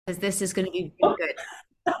this is going to be really good.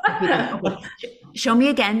 Okay. Show me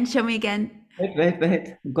again. Show me again.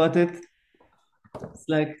 Wait. Got it. It's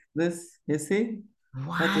like this, you see?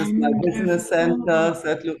 That is my business Wonderful.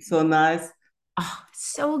 center. That looks so nice. Oh,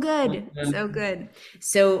 so good. Okay. So good.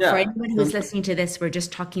 So for Yeah. anyone who's listening to this, we're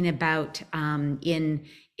just talking about in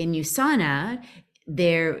USANA,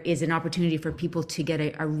 there is an opportunity for people to get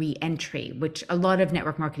a re-entry, which a lot of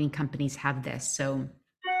network marketing companies have this. So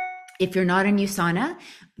if you're not in USANA,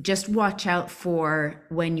 just watch out for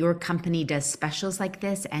when your company does specials like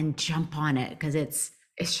this and jump on it because it's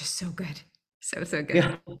just so good. So good.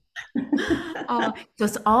 Yeah. Oh, so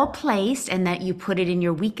it's all placed and that you put it in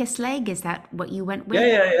your weakest leg. Is that what you went with?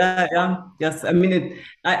 Yeah. Yes. I mean it.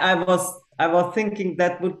 I was thinking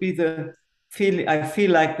that would be the feel. I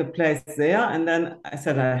feel like the place there, and then I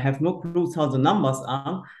said I have no clues how the numbers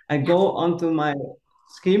are. I Yeah, go onto my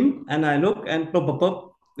scheme and I look and blah, blah, blah,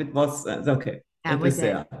 it was okay. that It was is it.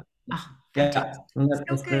 there. Oh, Yeah, fantastic. and that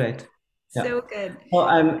So was good. great. Yeah. So good. So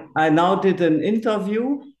I now did an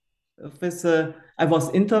interview with I was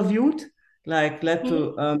interviewed, like Okay.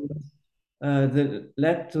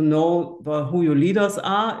 let to know who your leaders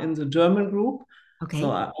are in the German group. So Okay.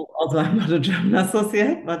 although I'm not a German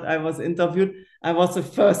associate, but I was interviewed. I was the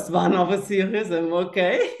first one of a series. I'm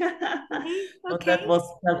okay. Okay. But that Okay. was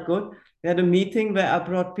felt good. We had a meeting where I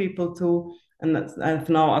brought people to, and I have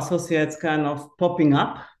now associates kind of popping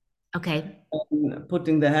up, Okay.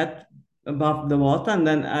 putting the head above the water, and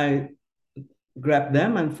then I grab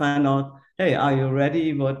them and find out, hey, are you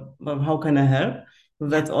ready? How can I help? So Yeah.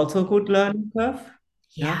 that's also a good learning curve.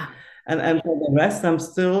 Yeah. Yeah. And for the rest, I'm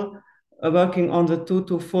still working on the 2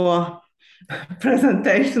 to 4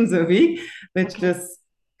 presentations a week, which Okay. is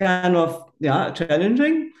kind of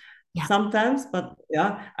challenging Yeah. sometimes. But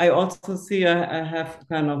yeah, I also see I have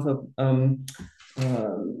kind of a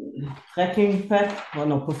tracking pad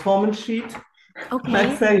on a performance sheet, let's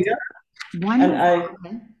Okay. say, yeah. And Wonderful.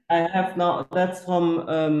 Okay. I have now, that's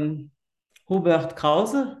from Hubert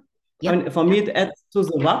Krause. I Yep. mean, for Yep. me, it adds to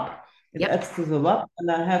the WAP. It Yep. adds to the WAP.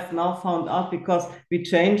 And I have now found out because we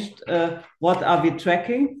changed what are we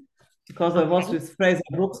tracking. Because I was Okay. with Fraser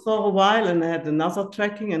Brooks for a while and I had another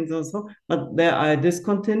tracking and so. But there I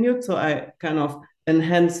discontinued. So I kind of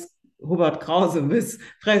enhanced Hubert Krause with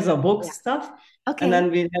Fraser Yeah. Brooks stuff. And Okay. then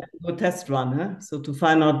we had to do a test run. Huh? So to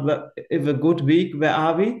find out if a good week, where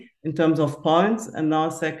are we in terms of points? And now I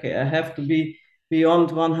say, okay, I have to be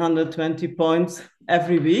beyond 120 points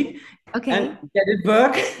every week and Okay. get it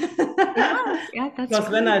work. Yeah. Yeah. That's Because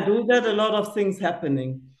when great. I do that, a lot of things happening.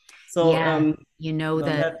 So, Yeah. You know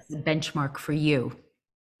that's the benchmark for you.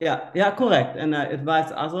 yeah, correct. And I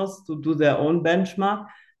advise others to do their own benchmark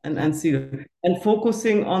Yeah. and see and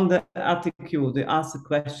focusing on the article, they ask the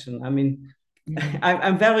question. I mean, Mm.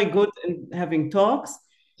 I'm very good in having talks,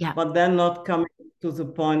 Yeah. but then not coming to the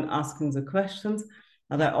point asking the questions.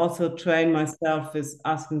 And I Yeah. also train myself with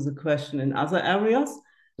asking the question in other areas,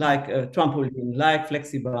 Yeah. like trampoline, like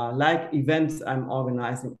flexible, like events I'm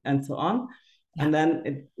organizing, and so on. Yeah. And then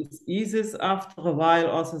it's easiest after a while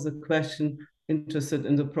also the question interested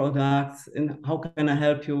in the products, in how can I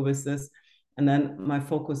help you with this? And then my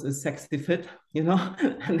focus is sexy fit, and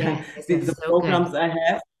then Yes. Yes. the Yes. So good. programs I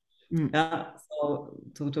have, Mm. yeah, so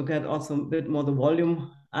to get also a bit more the volume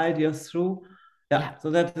ideas through. Yeah. Yeah, so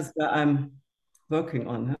that is where I'm working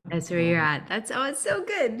on. Huh? That's where you're So at. That's oh, it's so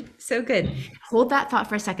good. So good. Hold that thought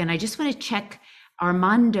for a second. I just want to check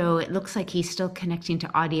Armando. It looks like he's still connecting to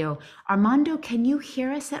audio. Armando, can you hear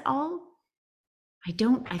us at all?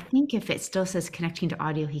 I think if it still says connecting to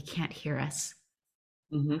audio, he can't hear us.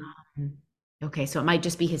 mhm. Mm. Okay, so it might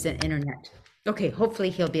just be his internet. Okay, hopefully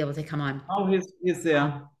he'll be able to come on. Oh, he's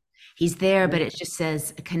there. He's there, but it just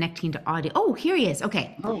says connecting to audio. Oh, here he is.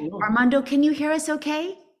 Okay. Oh, no. Armando, can you hear us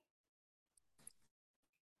okay?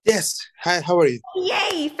 Yes. Hi, how are you?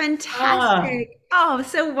 Yay, Ah, fantastic. Oh,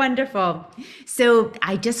 so wonderful. So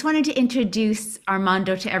I just wanted to introduce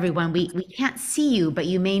Armando to everyone. We can't see you, but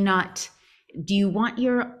you may not. Do you want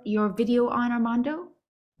your video on, Armando?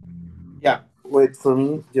 Yeah. Wait for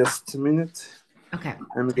me just a minute. Okay. I'm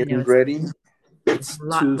I know getting it's ready. a It's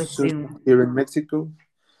lot too with soon Zoom. here in Mexico.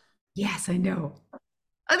 Yes, I know.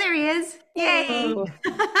 Oh, there he is. Yay. Oh.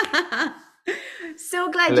 So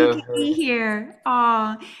glad you Hello. could be here.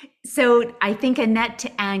 Oh, so I think Annette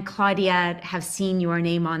and Claudia have seen your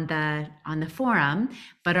name on the forum,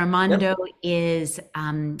 but yes. Armando is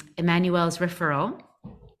Emmanuel's referral.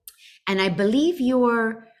 And I believe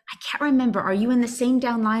I can't remember, are you in the same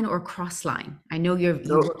down line or cross line? I know you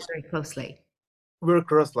No, work very closely. we're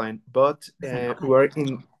crossline, but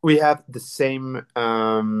Okay. we have the same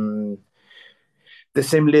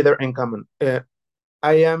leader in common.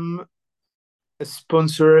 I am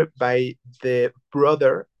sponsored by the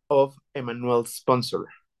brother of Emmanuel's sponsor.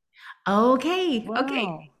 Okay. Okay.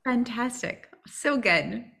 Wow. Fantastic. So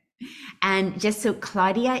good. And just so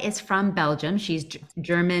Claudia is from Belgium. She's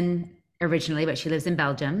German originally, but she lives in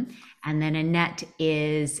Belgium. And then Annette,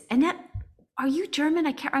 are you German?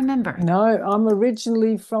 I can't remember. No, I'm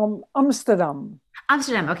originally from Amsterdam,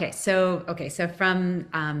 Amsterdam. Okay. So from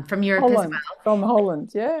Europe as Holland, well, from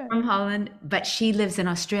Holland. Yeah. from Holland, but she lives in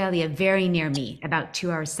Australia, very near me, about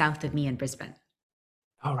 2 hours south of me in Brisbane.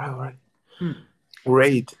 All right. Hmm.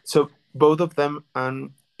 Great. So both of them are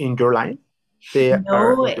in your line? They are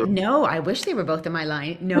No, in your no, I wish they were both in my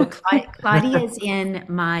line. No, Claudia is in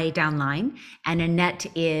my downline, and Annette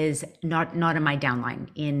is not in my downline,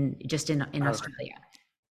 in All right. Australia.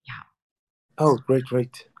 Yeah. Oh,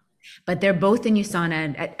 great. But they're both in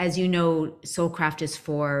USANA. As you know, Soulcraft is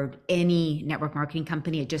for any network marketing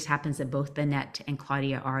company. It just happens that both Annette and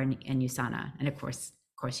Claudia are in USANA, and of course,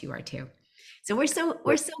 you are too. So we're so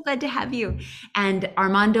glad to have you. And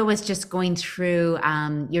Armando was just going through.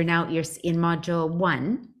 You're in module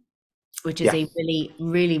 1, which is Yeah. a really,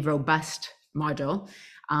 really robust module.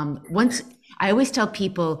 Once I always tell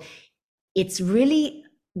people, it's really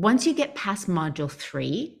once you get past module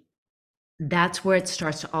 3, that's where it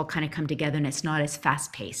starts to all kind of come together, and it's not as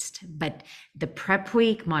fast paced. But the prep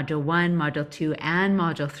week, module 1, module 2, and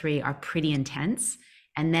module 3 are pretty intense.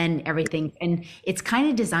 And then everything, and it's kind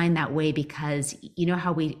of designed that way because you know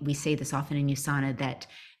how we say this often in USANA that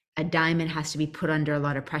a diamond has to be put under a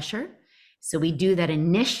lot of pressure. So we do that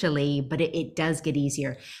initially, but it does get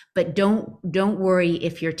easier. But don't worry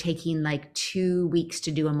if you're taking like 2 weeks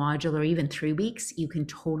to do a module or even 3 weeks, you can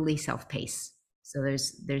totally self-pace. So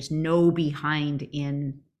there's no behind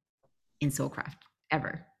in Soulcraft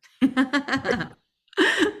ever. Yeah.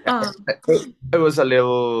 It was a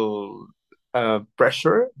little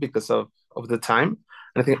pressure because of the time.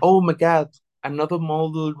 And I think, oh my God, another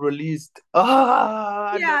model released.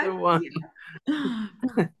 Yeah, Another one. yeah.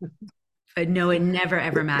 But no, it never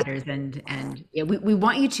ever matters. And yeah, we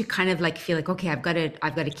want you to kind of like feel like, okay, I've got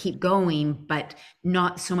to keep going, but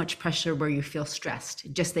not so much pressure where you feel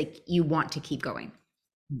stressed. Just like you want to keep going.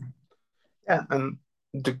 Yeah, and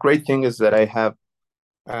the great thing is that I have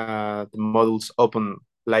the models open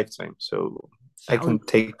lifetime, so I Yeah. can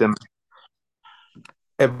take them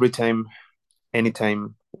every time,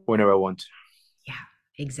 anytime, whenever I want. Yeah,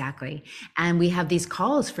 exactly. And we have these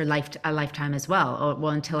calls for a lifetime as well, or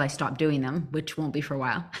well, until I stop doing them, which won't be for a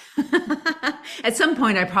while. At some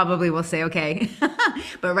point, I probably will say, okay.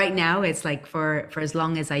 But right now, it's like for as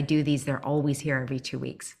long as I do these, they're always here every 2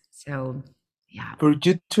 weeks. So yeah. For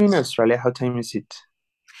you two in Australia, how time is it?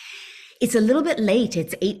 It's a little bit late.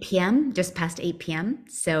 It's 8 p.m., just past 8 p.m.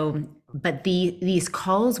 So, but these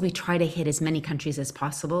calls, we try to hit as many countries as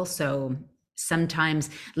possible. So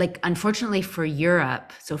sometimes, like unfortunately for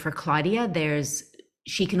Europe, so for Claudia,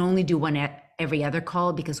 she can only do one every other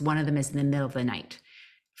call because one of them is in the middle of the night.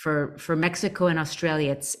 For Mexico and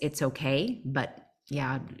Australia, it's okay, but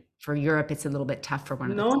yeah, for Europe, it's a little bit tough for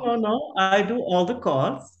one of the calls. No. I do all the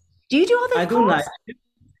calls. Do you do all I the do calls? night shift.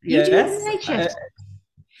 You do the Yes. night shift.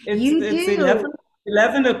 It's You it's do.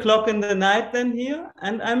 11 o'clock in the night then here,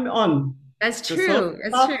 and I'm on. That's The soul true.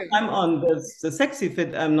 That's craft true. I'm on. The sexy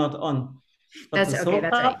fit I'm not on. But the That's okay. soul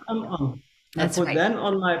That's right. craft I'm on. I That's put right. then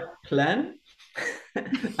on my plan.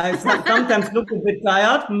 I sometimes look a bit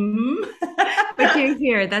tired. But you're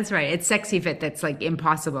here. That's right. It's sexy fit that's like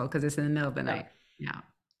impossible because it's in the middle of the Yeah. night. Yeah.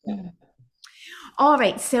 All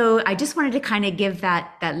right. So I just wanted to kind of give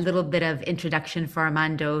that little bit of introduction for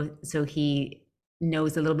Armando so he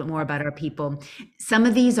knows a little bit more about our people. Some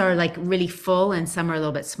of these are like really full and some are a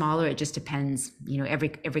little bit smaller. It just depends. You know,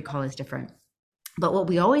 every call is different. But what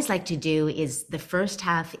we always like to do is the first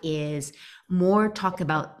half is more talk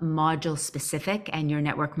about module specific and your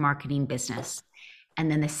network marketing business.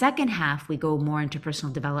 And then the second half, we go more into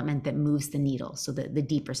personal development that moves the needle. So the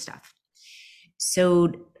deeper stuff.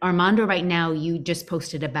 So Armando, right now, you just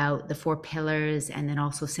posted about the 4 pillars and then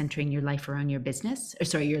also centering your life around your business, or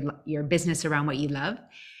sorry, your business around what you love.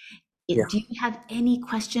 Yeah. Do you have any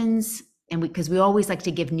questions? And because we always like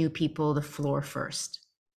to give new people the floor first.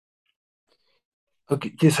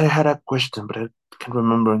 Okay. Yes, I had a question, but I can't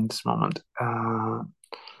remember in this moment.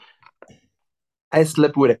 I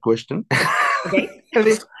slept with a question. Okay.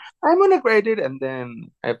 I'm gonna grade it, and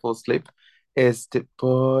then I fall asleep. Is to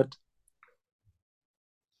put.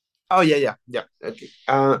 Oh yeah. Okay.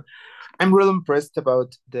 I'm really impressed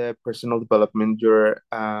about the personal development you're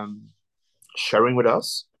sharing with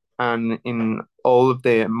us, and in all of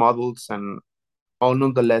the models and all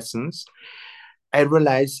of the lessons. I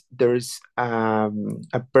realized there's a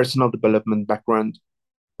personal development background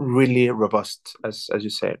really robust, as you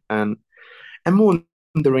said, and I'm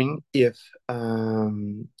wondering if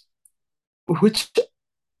which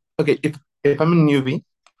okay if I'm a newbie,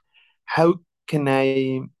 how can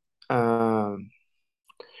I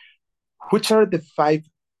which are the 5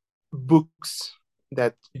 books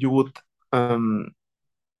that you would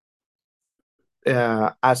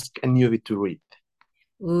ask a newbie to read?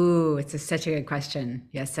 Ooh, such a good question.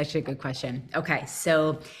 Yes, such a good question. Okay,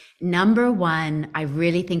 so number one, I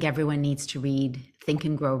really think everyone needs to read Think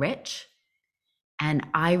and Grow Rich. And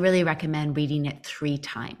I really recommend reading it 3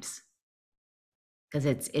 times because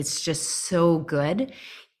it's just so good.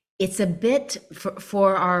 It's a bit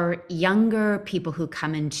for our younger people who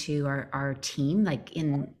come into our team, like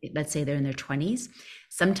let's say they're in their 20s.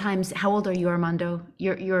 Sometimes, how old are you, Armando?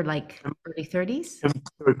 You're like early 30s? I'm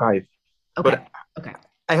 35. Okay. But Okay.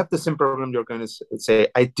 I have the same problem you're going to say.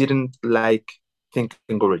 I didn't like Think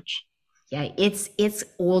and Go Rich. Yeah, it's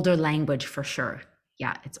older language for sure.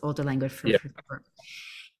 Yeah, it's older language for sure.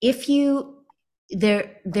 If you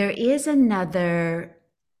there is another.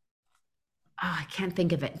 Oh, I can't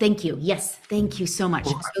think of it. Thank you. Yes, thank you so much.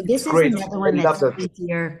 Oh, So this it's is great. another I one love that's that.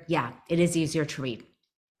 easier. Yeah, it is easier to read.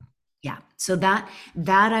 Yeah. So that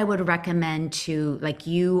I would recommend to like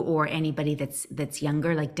you or anybody that's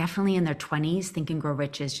younger, like definitely in their 20s. Think and Grow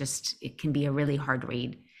Rich is just, it can be a really hard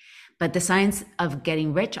read. But The Science of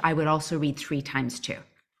Getting Rich, I would also read 3 times too.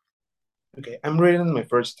 Okay, I'm reading my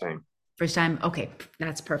first time. First time? Okay,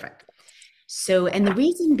 that's perfect. So, and the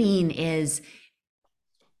reason being is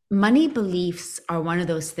money beliefs are one of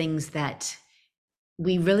those things that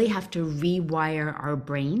we really have to rewire our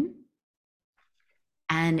brain.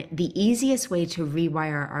 And the easiest way to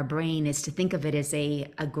rewire our brain is to think of it as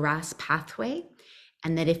a grass pathway.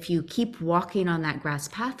 And that if you keep walking on that grass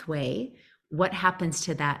pathway, what happens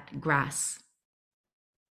to that grass?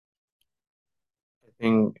 I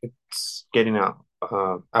think it's getting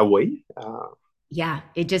away. Yeah,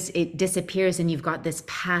 it disappears and you've got this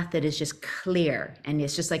path that is just clear and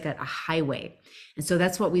it's just like a highway. And so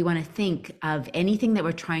that's what we want to think of anything that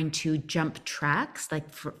we're trying to jump tracks,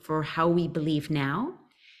 like for how we believe now.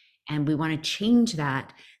 And we want to change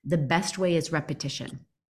that. The best way is repetition.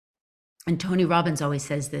 And Tony Robbins always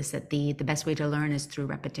says this, that the best way to learn is through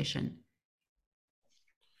repetition.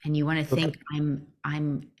 And you want to think, I'm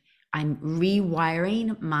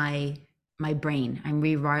rewiring my brain. I'm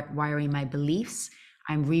rewiring my beliefs.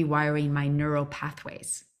 I'm rewiring my neural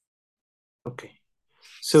pathways. Okay.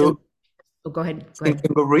 So go ahead. Think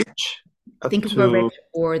and Go Rich. Think and Grow Rich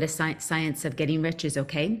or The Science of Getting Rich is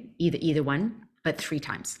okay. Either one, but 3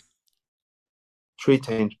 times. 3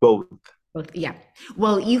 times, both. Both, yeah.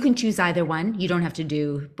 Well, you can choose either one. You don't have to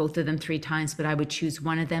do both of them 3 times, but I would choose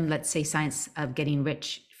one of them. Let's say Science of Getting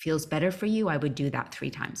Rich feels better for you. I would do that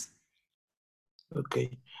 3 times.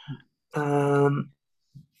 Okay. Then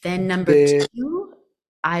number 2,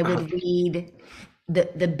 I would read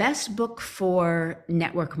the best book for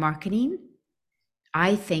network marketing,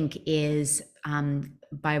 I think, is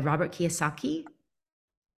by Robert Kiyosaki.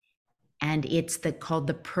 And it's called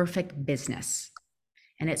The Perfect Business.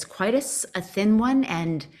 And it's quite a thin one.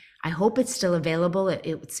 And I hope it's still available.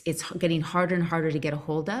 It's getting harder and harder to get a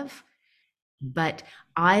hold of. But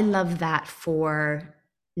I love that for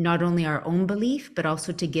not only our own belief, but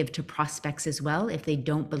also to give to prospects as well if they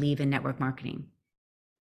don't believe in network marketing.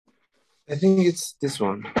 I think it's this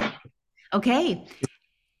one. Okay.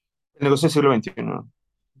 El negocio del siglo XXI.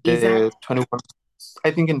 The 21.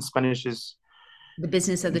 I think in Spanish is The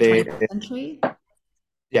Business of the 21st Century.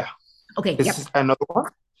 Yeah. Okay. Is this another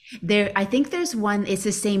one? I think there's one. It's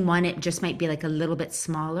the same one. It just might be like a little bit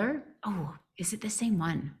smaller. Oh, is it the same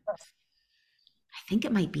one? I think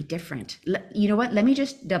it might be different. You know what? Let me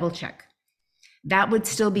just double check. That would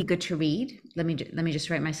still be good to read. Let me just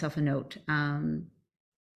write myself a note.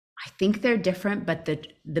 I think they're different, but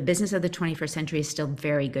the Business of the 21st Century is still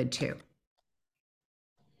very good too.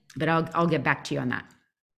 But I'll get back to you on that.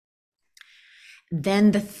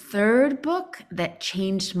 Then the third book that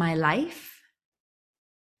changed my life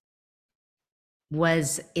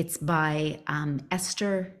it's by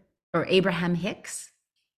Esther or Abraham Hicks.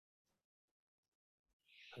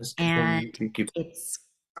 And it's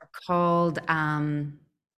called, and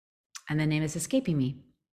the name is escaping me.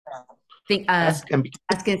 Ask and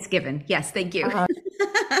It's Given. Yes, thank you.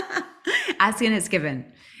 Ask and It's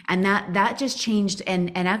Given. And that just changed.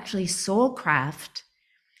 And actually Soulcraft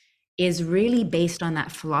is really based on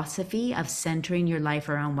that philosophy of centering your life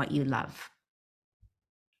around what you love.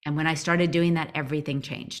 And when I started doing that, everything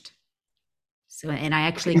changed. So, and I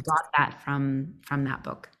actually got that from that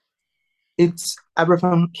book. It's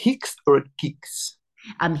Abraham Hicks or Kicks?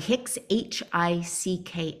 Hicks, Hicks.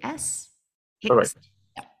 Correct.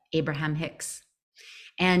 Yeah, Abraham Hicks.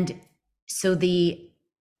 And so the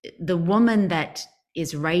woman that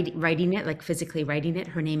is writing it, like physically writing it,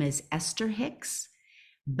 her name is Esther Hicks,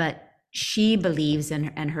 but she believes,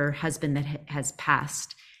 and her husband that has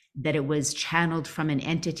passed, that it was channeled from an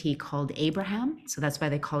entity called Abraham. So that's why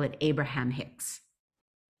they call it Abraham Hicks.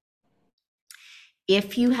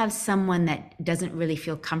 If you have someone that doesn't really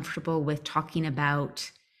feel comfortable with talking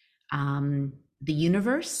about the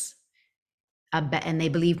universe, and they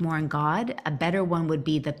believe more in God, a better one would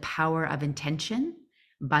be The Power of Intention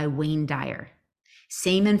by Wayne Dyer.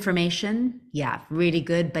 Same information, yeah, really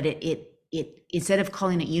good, but it instead of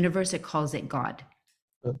calling it universe, it calls it God.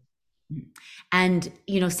 And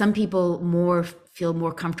some people feel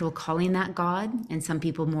more comfortable calling that God, and some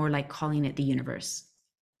people more like calling it the universe.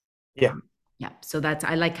 Yeah. Yeah. So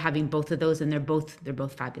I like having both of those, and they're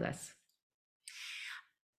both fabulous.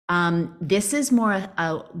 This is more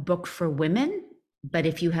a book for women, but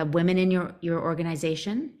if you have women in your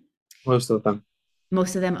organization. Most of them.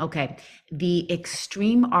 Okay. The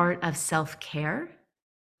Extreme Art of Self-Care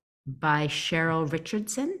by Cheryl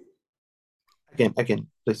Richardson. Again,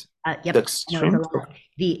 please. Yep.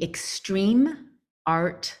 The Extreme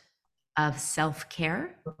Art of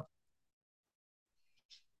Self-Care.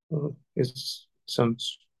 It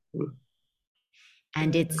sounds.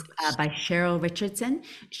 And it's by Cheryl Richardson.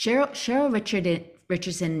 Cheryl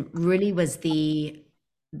Richardson really was the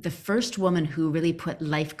first woman who really put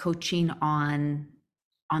life coaching on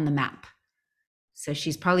the map. So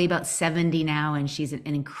she's probably about 70 now, and she's an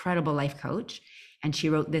incredible life coach. And she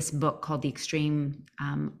wrote this book called The Extreme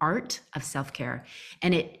Art of Self-Care.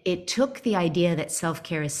 And it took the idea that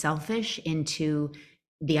self-care is selfish into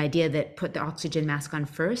the idea that put the oxygen mask on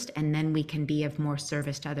first, and then we can be of more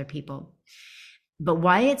service to other people. But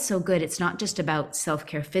why it's so good, it's not just about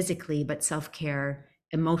self-care physically, but self-care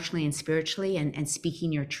emotionally and spiritually, and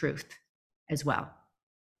speaking your truth as well.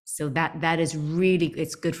 So that is really,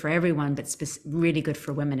 it's good for everyone, but really good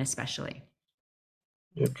for women especially.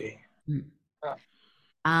 Okay.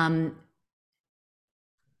 And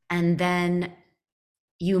then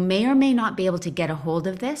you may or may not be able to get a hold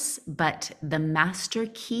of this, but the Master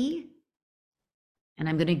Key, and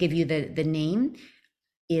I'm going to give you the name,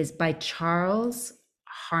 is by Charles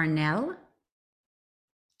Harnell.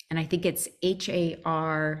 And I think it's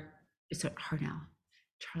Harnell.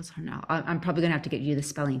 Charles Harnell. I'm probably going to have to get you the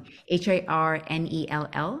spelling.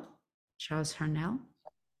 Harnell. Charles Harnell.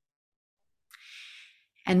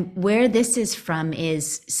 And where this is from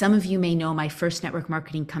is, some of you may know my first network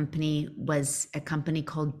marketing company was a company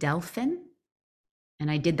called Delphin.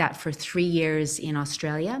 And I did that for 3 years in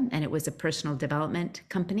Australia, and it was a personal development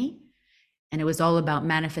company. And it was all about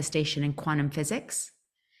manifestation and quantum physics.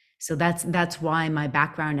 So that's why my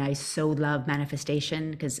background, I so love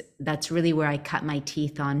manifestation, because that's really where I cut my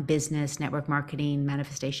teeth on business, network marketing,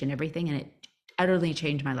 manifestation, everything. And it utterly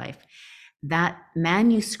changed my life. That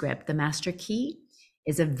manuscript, the Master Key,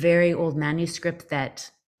 is a very old manuscript that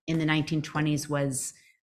in the 1920s was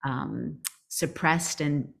suppressed,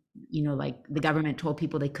 and like the government told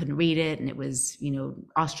people they couldn't read it, and it was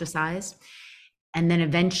ostracized. And then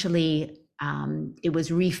eventually it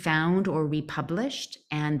was refound or republished,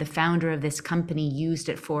 and the founder of this company used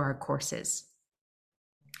it for our courses.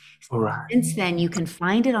 All right. Since then, you can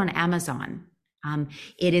find it on Amazon.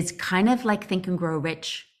 It is kind of like Think and Grow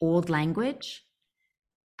Rich, old language,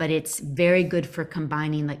 but it's very good for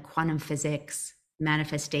combining like quantum physics,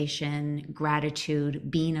 manifestation, gratitude,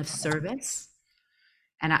 being of service.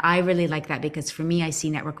 And I really like that, because for me, I see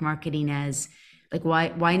network marketing as like,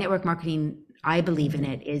 why network marketing, I believe in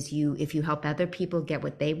it, is if you help other people get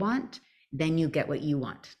what they want, then you get what you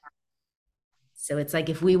want. So it's like,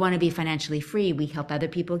 if we want to be financially free, we help other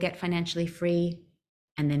people get financially free,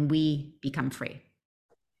 and then we become free.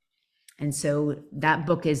 And so that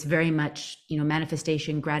book is very much,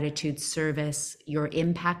 manifestation, gratitude, service, your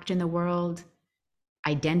impact in the world,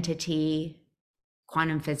 identity,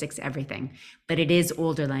 quantum physics, everything. But it is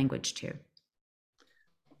older language too.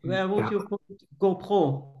 Where would you put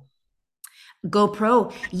GoPro?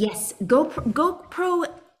 GoPro, yes. GoPro,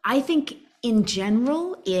 I think in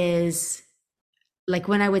general is like,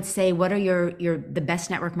 when I would say, what are the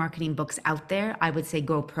best network marketing books out there? I would say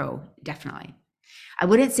GoPro, definitely. I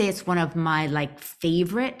wouldn't say it's one of my like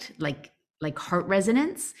favorite, like heart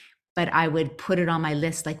resonance, but I would put it on my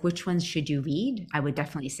list. Like, which ones should you read? I would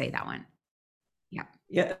definitely say that one. Yeah.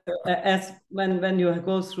 Yeah. As when you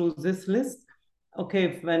go through this list,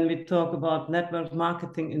 okay, when we talk about network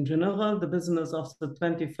marketing in general, the business of the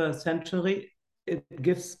 21st century, it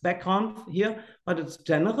gives background here, but it's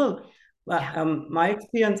general. Yeah. My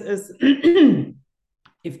experience is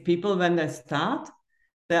if people, when they start,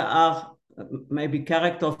 there are maybe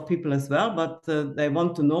character of people as well, but they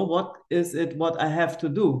want to know what is it, what I have to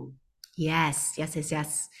do. Yes, yes, yes,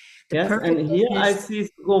 yes. The Yes, perfect and here I business. see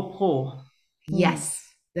GoPro. Yes,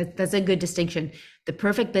 that's a good distinction. The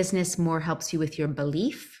perfect business more helps you with your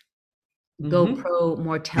belief. GoPro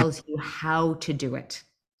more tells you how to do it.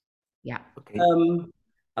 Yeah. Okay.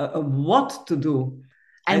 What to do.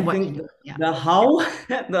 I And what to think do. Yeah. the how,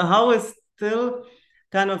 the how is still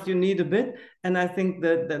kind of you need a bit, and I think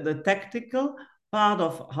the tactical part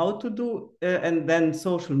of how to do, and then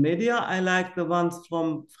social media. I like the ones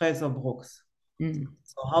from Fraser Brooks. Mm.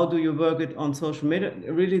 So how do you work it on social media?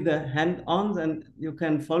 Really, the hand-ons, and you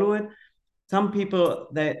can follow it. Some people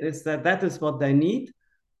that is what they need,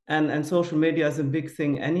 and social media is a big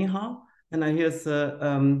thing anyhow. And I hear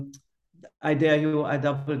I dare you, I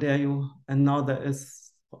double dare you, and now there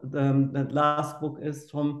is the last book is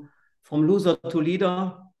from loser to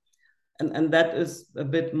leader, and that is a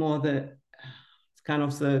bit more the kind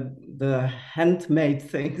of the handmade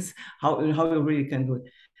things how you really can do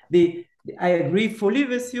it. I agree fully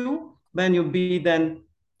with you when you be then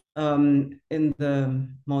in the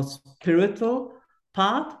more spiritual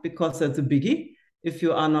part, because that's a biggie. If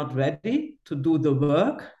you are not ready to do the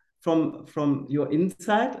work from your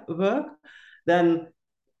inside work, then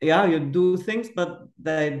yeah, you do things, but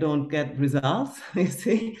they don't get results. You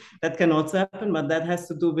see, that can also happen, but that has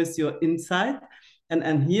to do with your inside.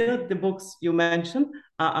 And here, the books you mentioned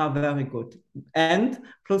are very good. And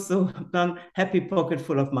plus, the one happy pocket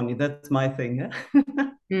full of money. That's my thing. But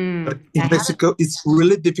I in have it. Mexico, it's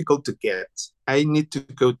really difficult to get. I need to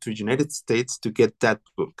go to United States to get that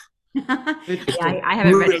book. Which Yeah, book? I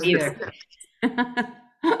haven't read it either.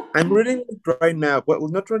 I'm reading it right now. Well,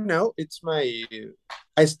 not right now. It's my.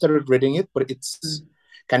 I started reading it, but it's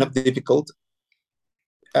kind of difficult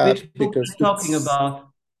Which book are because you talking it's about?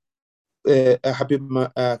 happy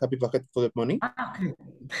bucket full of money Okay.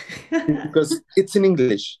 because it's in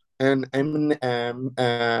English and I'm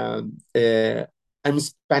a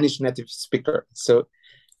Spanish native speaker, so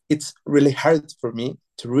it's really hard for me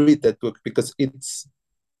to read that book because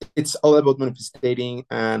it's all about manifesting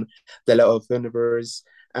and the law of the universe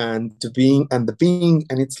and to being and the being,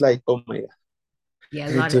 and it's like, oh my god, Yeah,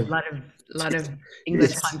 I need to. a lot of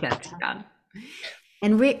English Yes. content. Yeah.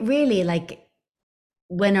 And really, like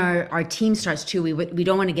when our team starts too, we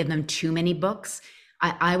don't want to give them too many books.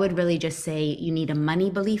 I would really just say you need a money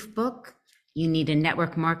belief book, you need a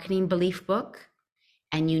network marketing belief book,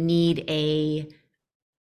 and you need a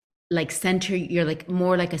like center you're like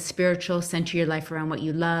more like a spiritual center your life around what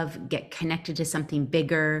you love, get connected to something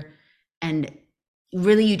bigger. And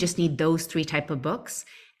really you just need those three type of books.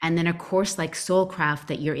 And then a course like Soulcraft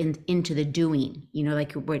that you're into the doing, you know,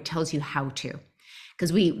 like where it tells you how to.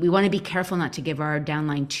 Because we want to be careful not to give our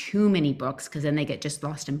downline too many books, because then they get just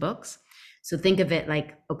lost in books. So think of it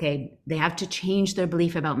like, okay, they have to change their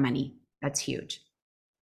belief about money. That's huge.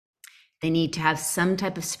 They need to have some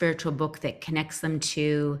type of spiritual book that connects them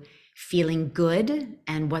to feeling good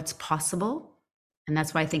and what's possible. And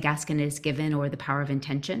that's why I think Ask and It Is Given or The Power of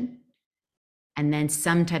Intention. And then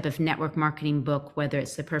some type of network marketing book, whether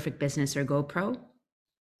it's The Perfect Business or GoPro.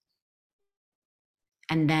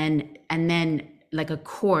 And then like a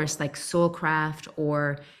course like Soulcraft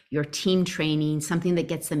or your team training, something that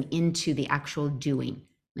gets them into the actual doing,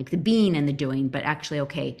 like the being and the doing, but actually,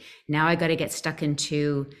 okay, now I got to get stuck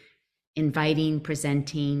into inviting,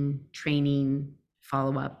 presenting, training,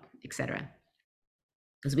 follow up, etc.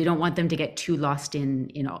 Because we don't want them to get too lost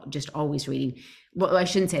in just always reading. Well, I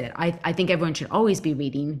shouldn't say that. I think everyone should always be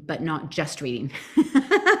reading, but not just reading,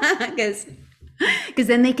 because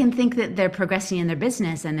then they can think that they're progressing in their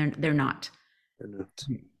business and they're not. They're not.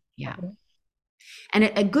 Yeah.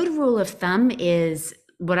 And a good rule of thumb is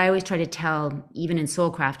what I always try to tell, even in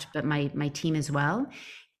Soulcraft, but my team as well.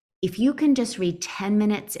 If you can just read 10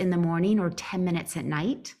 minutes in the morning or 10 minutes at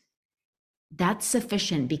night, that's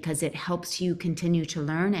sufficient because it helps you continue to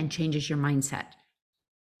learn and changes your mindset.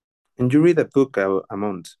 And you read a book a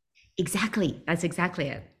month. Exactly. That's exactly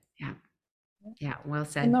it. Yeah. Yeah. Well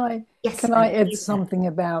said. Can I add something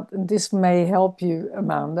about, and this may help you,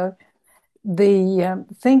 Amanda, the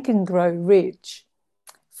Think and Grow Rich.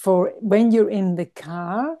 For when you're in the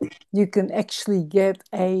car, you can actually get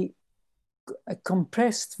a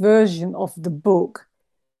compressed version of the book,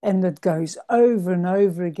 and it goes over and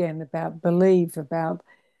over again about belief, about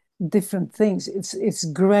different things. It's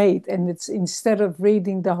great, and it's instead of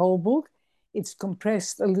reading the whole book, it's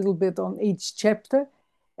compressed a little bit on each chapter,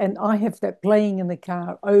 And I have that playing in the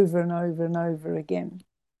car over and over and over again.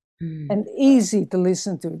 And easy to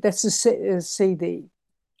listen to. That's a CD.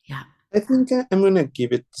 Yeah. I think I'm gonna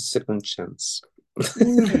give it a second chance.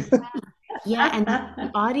 Yeah, and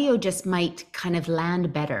the audio just might kind of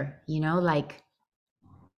land better, you know, like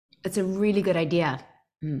it's a really good idea.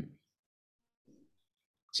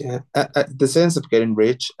 Yeah, the sense of getting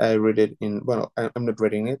rich, I read it in, well, I'm not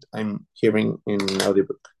reading it, I'm hearing in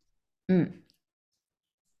audiobook. And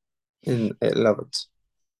I love it.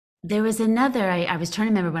 There was another, I was trying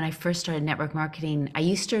to remember when I first started network marketing, I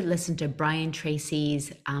used to listen to Brian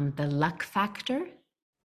Tracy's The Luck Factor.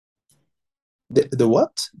 The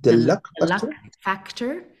what? The luck factor? Luck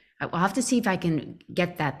Factor. I'll have to see if I can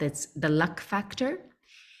get that. That's The Luck Factor.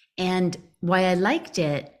 And why I liked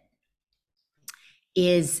it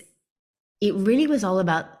is it really was all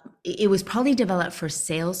about, it was probably developed for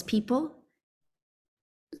salespeople,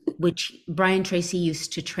 which Brian Tracy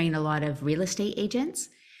used to train a lot of real estate agents,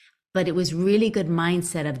 but it was really good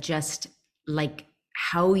mindset of just like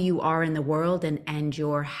how you are in the world and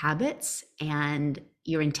your habits and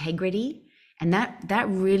your integrity. And that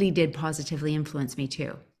really did positively influence me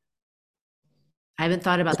too. I haven't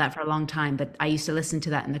thought about that for a long time, but I used to listen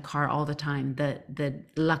to that in the car all the time, the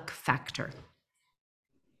Luck Factor.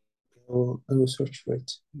 Oh, I will search for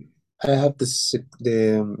it. I have the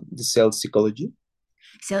sales psychology.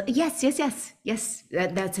 So yes.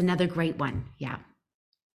 That's another great one. Yeah.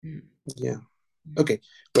 Yeah. Okay,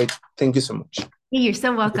 great. Thank you so much. You're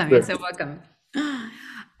so welcome. You're so welcome.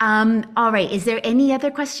 All right. Is there any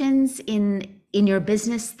other questions in your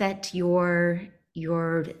business that you're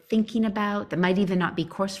thinking about that might even not be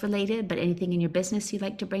course related, but anything in your business you'd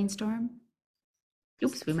like to brainstorm?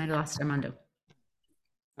 Oops, we might have lost Armando.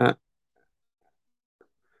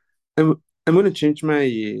 I'm going to change my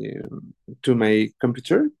to my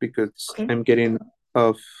computer because I'm getting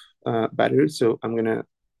off battery, so I'm going to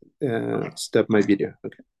stop my video.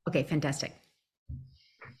 Okay. Okay, fantastic.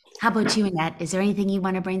 How about you, Annette? Is there anything you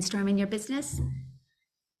want to brainstorm in your business?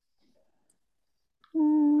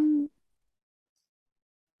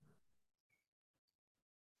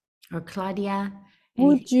 Or Claudia?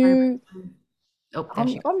 Would you? Oh,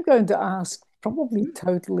 I'm going to ask probably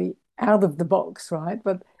totally out of the box, right?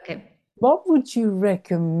 But okay. What would you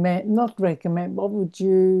recommend? Not recommend. What would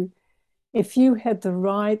you, if you had to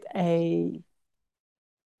write a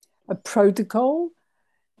protocol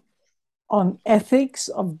on ethics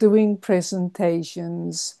of doing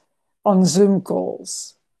presentations on Zoom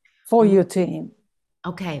calls for your team?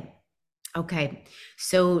 Okay.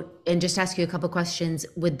 So, and just ask you a couple questions.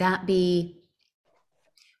 Would that be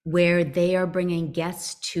where they are bringing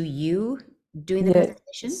guests to you doing the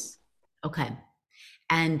presentation? Okay.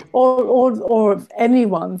 And or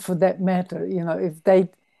anyone for that matter, you know, if they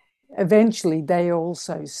eventually they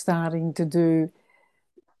also starting to do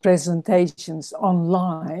presentations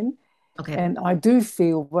online. Okay. And I do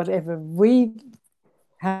feel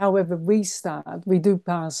however we start, we do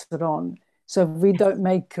pass it on. So we don't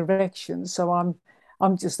make corrections. So I'm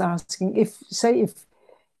just asking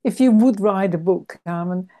if you would write a book,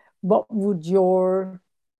 Carmen, what would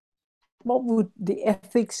the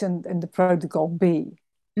ethics and the protocol be?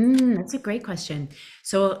 That's a great question.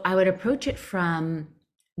 So I would approach it from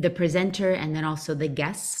the presenter and then also the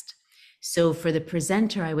guest. So for the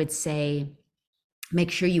presenter, I would say, make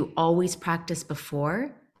sure you always practice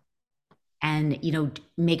before and, you know,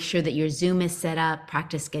 make sure that your Zoom is set up,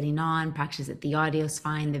 practice getting on, practice that the audio is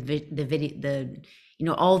fine, the video, you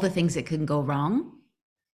know, all the things that can go wrong.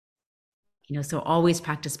 You know, so always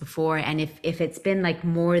practice before. And if it's been like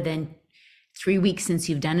more than 3 weeks since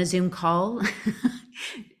you've done a Zoom call,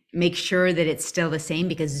 make sure that it's still the same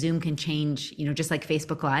because Zoom can change, you know, just like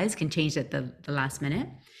Facebook Lives can change at the last minute.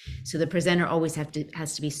 So the presenter always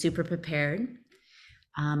has to be super prepared.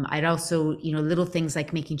 I'd also, you know, little things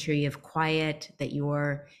like making sure you have quiet, that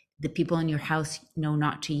the people in your house know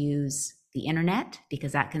not to use the internet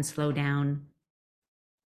because that can slow down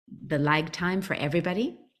the lag time for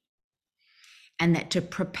everybody. And that to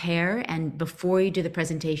prepare and before you do the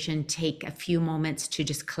presentation, take a few moments to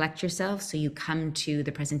just collect yourself so you come to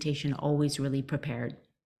the presentation always really prepared.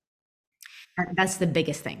 That's the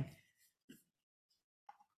biggest thing.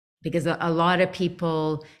 Because a lot of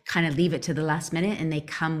people kind of leave it to the last minute and they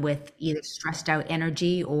come with either stressed out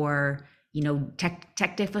energy or, you know,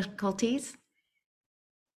 tech difficulties.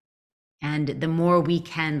 And the more we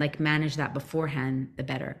can like manage that beforehand, the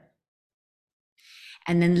better.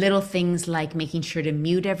 And then little things like making sure to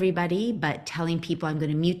mute everybody, but telling people I'm going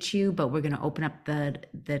to mute you, but we're going to open up the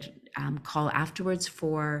call afterwards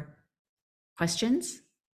for questions.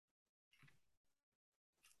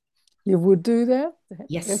 You would do that?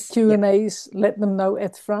 Yes. Q&As, let them know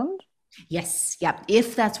at front? Yes. Yeah.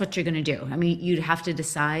 If that's what you're going to do. I mean, you'd have to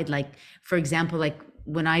decide, like, for example, like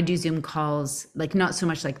when I do Zoom calls, like not so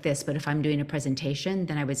much like this, but if I'm doing a presentation,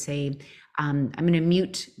 then I would say, I'm going to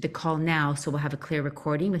mute the call now. So we'll have a clear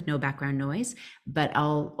recording with no background noise, but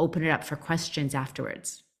I'll open it up for questions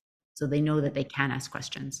afterwards. So they know that they can ask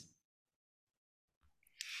questions.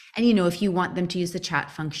 And, you know, if you want them to use the chat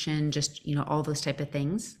function, just, you know, all those type of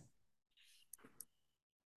things.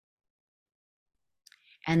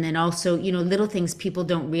 And then also, you know, little things people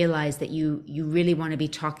don't realize that you really want to be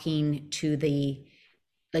talking to the,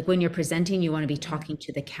 like when you're presenting, you want to be talking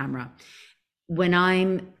to the camera. When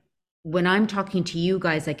I'm talking to you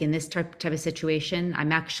guys, like in this type of situation,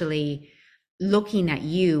 I'm actually looking at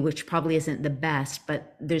you, which probably isn't the best,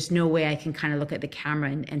 but there's no way I can kind of look at the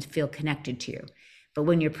camera and feel connected to you. But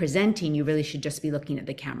when you're presenting, you really should just be looking at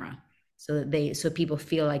the camera so that so people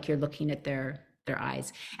feel like you're looking at their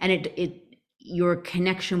eyes. And your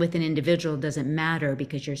connection with an individual doesn't matter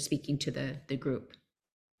because you're speaking to the group.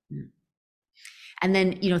 And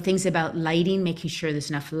then, you know, things about lighting, making sure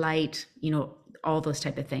there's enough light, you know, all those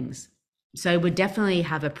type of things. So I would definitely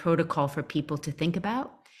have a protocol for people to think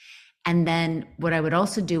about. And then what I would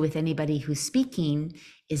also do with anybody who's speaking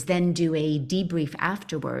is then do a debrief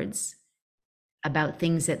afterwards about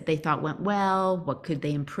things that they thought went well, what could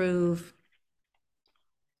they improve.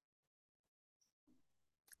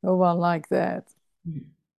 Oh, I like that.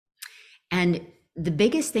 And the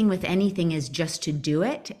biggest thing with anything is just to do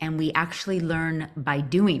it. And we actually learn by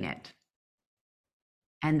doing it.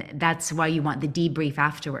 And that's why you want the debrief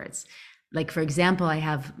afterwards. Like, for example, I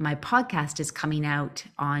have my podcast is coming out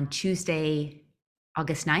on Tuesday,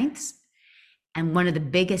 August 9th. And one of the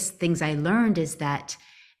biggest things I learned is that,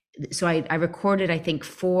 so I recorded, I think,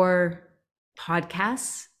 4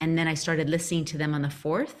 podcasts, and then I started listening to them on the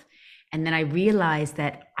 4th. And then I realized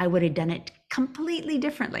that I would have done it completely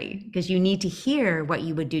differently because you need to hear what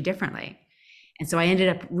you would do differently. And so I ended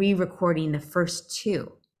up re-recording the first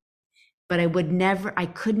 2. But I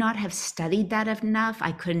could not have studied that enough.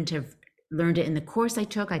 I couldn't have learned it in the course I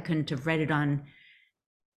took. I couldn't have read it on,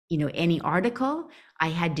 you know, any article. I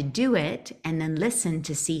had to do it and then listen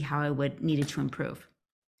to see how I needed to improve.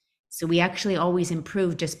 So we actually always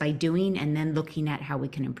improve just by doing and then looking at how we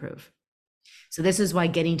can improve. So this is why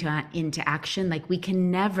getting into action, like we can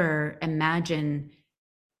never imagine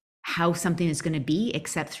how something is going to be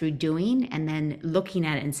except through doing and then looking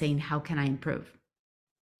at it and saying, how can I improve?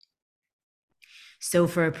 So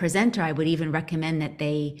for a presenter, I would even recommend that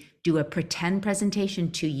they do a pretend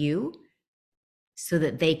presentation to you so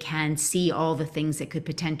that they can see all the things that could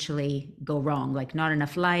potentially go wrong, like not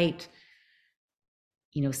enough light,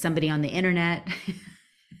 you know, somebody on the internet,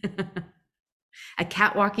 a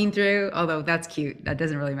cat walking through, although that's cute. That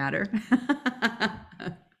doesn't really matter.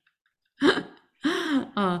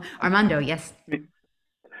 Armando, yes.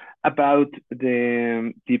 About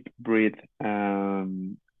the deep breath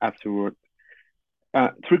afterward.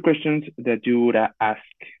 3 questions that you would ask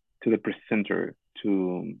to the presenter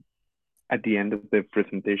at the end of the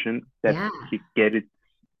presentation that he get it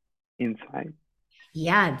inside.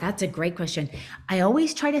 Yeah, that's a great question. I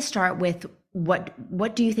always try to start with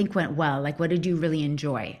what do you think went well? Like, what did you really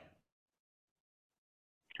enjoy?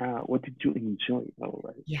 What did you enjoy? All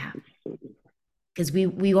right. Yeah. Because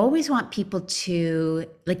we always want people to,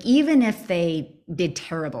 like, even if they did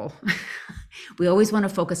terrible, we always want to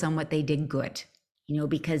focus on what they did good, you know,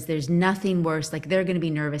 because there's nothing worse. Like, they're going to be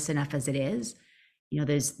nervous enough as it is. You know,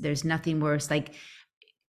 there's nothing worse. Like,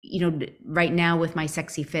 you know, right now with my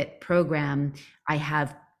Sexy Fit program, I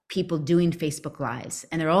have people doing Facebook Lives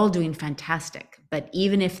and they're all doing fantastic. But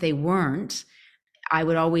even if they weren't, I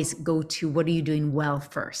would always go to what are you doing well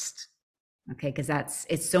first? Okay, because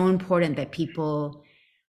it's so important that people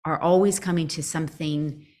are always coming to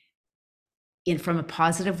something from a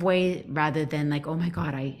positive way rather than like, oh my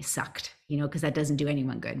God, I sucked, you know, because that doesn't do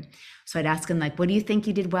anyone good. So I'd ask them like, what do you think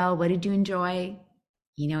you did well? What did you enjoy?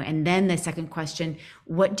 You know, and then the second question,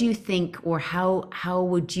 what do you think, or how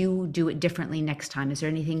would you do it differently next time? Is there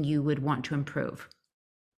anything you would want to improve?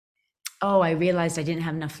 Oh, I realized I didn't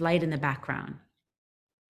have enough light in the background.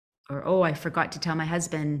 Or, oh, I forgot to tell my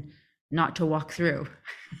husband not to walk through.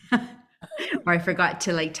 Or I forgot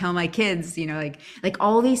to like tell my kids, you know, like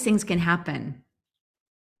all these things can happen.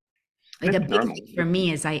 Like a big thing for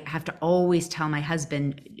me is I have to always tell my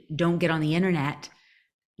husband, don't get on the internet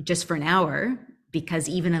just for an hour, because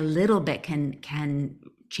even a little bit can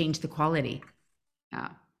change the quality. Yeah.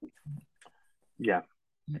 Okay. Yeah.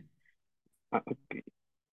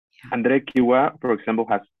 Andre Kiwa, for example,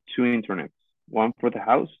 has 2 internets. one for the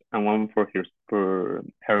house and one for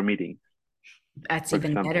her meeting, That's for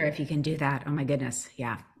even example. better if you can do that. Oh my goodness.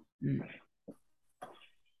 Yeah. Mm.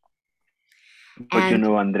 But you And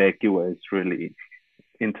know, Andre Kiwa is really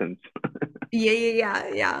intense.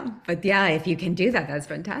 yeah. But yeah, if you can do that, that's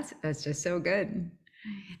fantastic. That's just so good.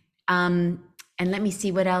 And let me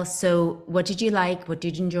see what else. So what did you like? What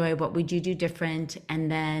did you enjoy? What would you do different? And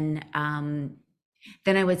then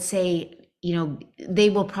I would say, you know, they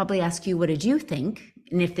will probably ask you, what did you think?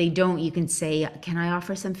 And if they don't, you can say, can I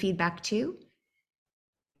offer some feedback too?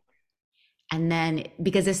 And then,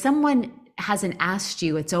 because if someone hasn't asked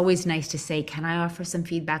you, it's always nice to say, can I offer some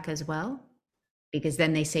feedback as well? Because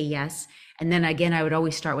then they say yes. And then again, I would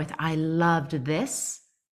always start with, I loved this.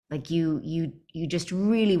 Like you just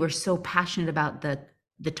really were so passionate about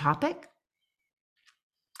the topic.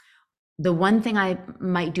 The one thing I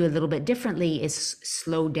might do a little bit differently is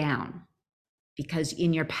slow down, because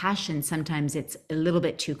in your passion, sometimes it's a little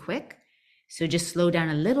bit too quick. So just slow down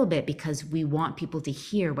a little bit, because we want people to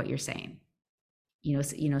hear what you're saying, you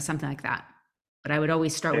know, something like that. But I would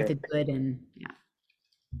always start with a good, and yeah.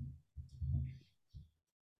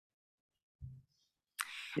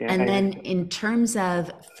 And then in terms of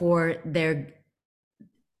for their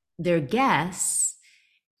guests,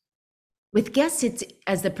 with guests, it's,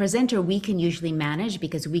 as the presenter, we can usually manage,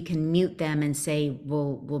 because we can mute them and say,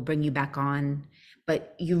 we'll bring you back on.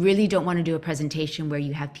 But you really don't want to do a presentation where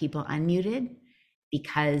you have people unmuted,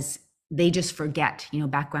 because they just forget, you know,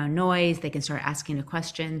 background noise, they can start asking a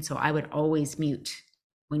question. So I would always mute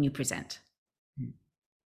when you present.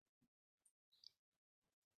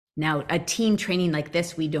 Now, a team training like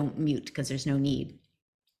this, we don't mute, because there's no need.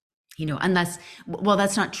 You know, unless, well,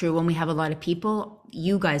 that's not true. When we have a lot of people,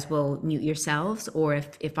 you guys will mute yourselves, or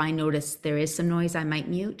if I notice there is some noise, I might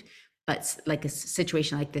mute. But like a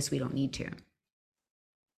situation like this, we don't need to.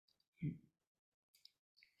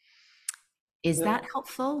 Is that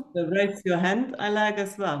helpful? The raise your hand, I like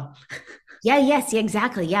as well. Yes,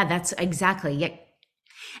 exactly. Yeah, that's exactly. Yeah.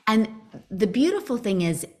 And the beautiful thing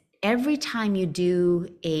is, every time you do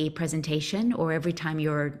a presentation, or every time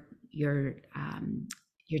your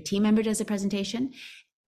team member does a presentation,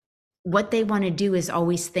 what they want to do is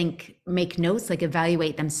always make notes, like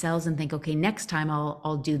evaluate themselves and think, okay, next time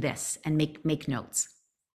I'll do this, and make notes.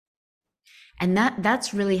 And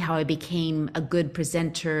that's really how I became a good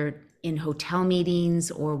presenter in hotel meetings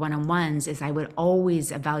or one-on-ones, is I would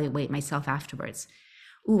always evaluate myself afterwards.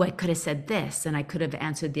 Ooh, I could have said this, and I could have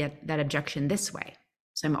answered that objection this way.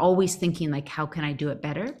 So I'm always thinking, like, how can I do it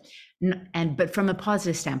better? But from a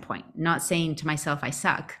positive standpoint, not saying to myself I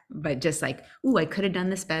suck, but just like, ooh, I could have done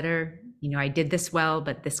this better. You know, I did this well,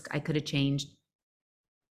 but this I could have changed.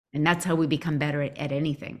 And that's how we become better at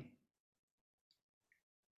anything.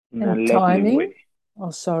 And timing. Oh,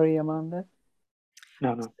 sorry, Amanda.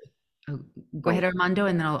 No. Oh, go ahead, Armando,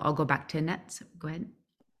 and then I'll go back to Annette. So go ahead.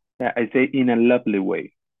 Yeah, I say in a lovely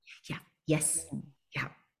way. Yeah. Yes. Yeah.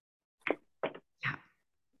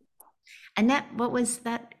 Annette, what was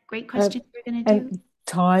that great question you're going to do? And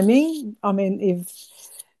timing. I mean, if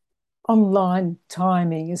online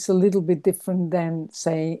timing is a little bit different than,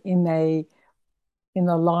 say, in a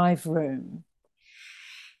live room.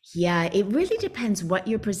 Yeah, it really depends what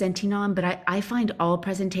you're presenting on, but I find all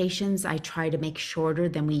presentations I try to make shorter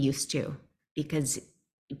than we used to, because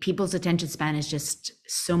people's attention span is just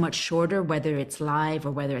so much shorter, whether it's live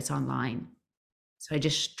or whether it's online. So I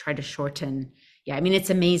just try to shorten. Yeah, I mean, it's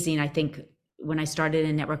amazing. I think when I started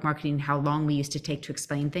in network marketing, how long we used to take to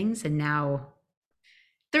explain things, and now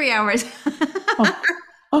 3 hours.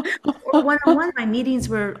 Or one-on-one, my meetings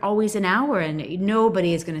were always an hour, and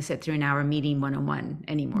nobody is going to sit through an hour meeting one-on-one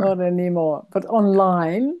anymore. Not anymore. But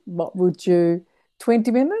online, what would you, 20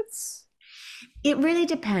 minutes? It really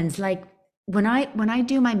depends. Like when I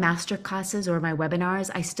do my master classes or my webinars,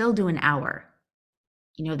 I still do an hour.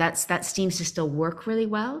 You know, that seems to still work really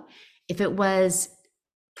well. If it was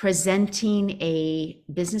presenting a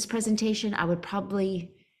business presentation, I would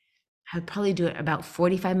probably do it about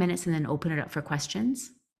 45 minutes and then open it up for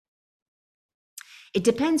questions. It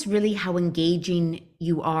depends really how engaging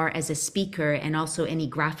you are as a speaker, and also any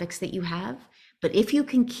graphics that you have. But if you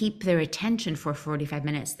can keep their attention for 45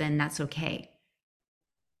 minutes, then that's okay.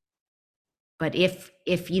 But if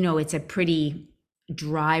you know, it's a pretty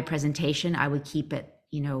dry presentation, I would keep it,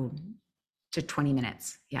 you know, to 20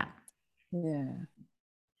 minutes. Yeah.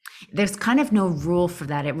 There's kind of no rule for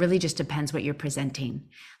that. It really just depends what you're presenting.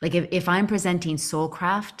 Like if I'm presenting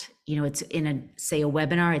Soulcraft, you know, it's in say a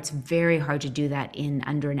webinar, it's very hard to do that in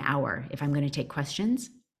under an hour if I'm going to take questions.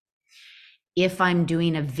 If I'm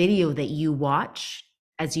doing a video that you watch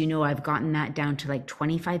as you know, I've gotten that down to like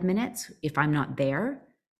 25 minutes if I'm not there.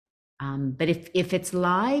 But if it's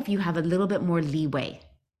live, you have a little bit more leeway.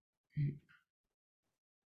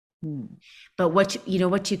 But what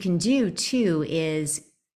you can do too is,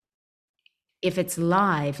 if it's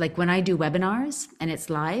live, like when I do webinars and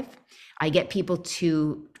it's live, I get people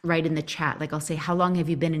to write in the chat, like I'll say, how long have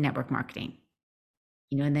you been in network marketing?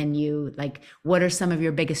 And then you like, what are some of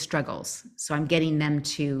your biggest struggles? So I'm getting them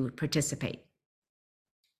to participate.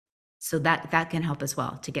 So that can help as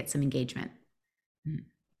well to get some engagement.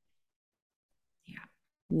 Yeah.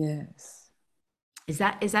 Yes. Is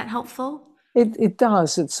that helpful? It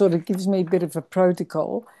does. It sort of gives me a bit of a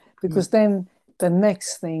protocol, because then the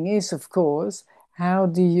next thing is, of course, how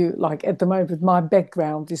do you, like at the moment, my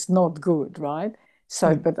background is not good, right?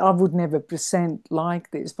 So, but I would never present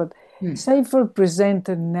like this. But say for a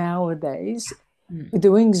presenter nowadays, we're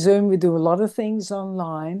doing Zoom, we do a lot of things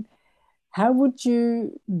online. How would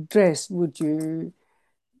you dress? Would you,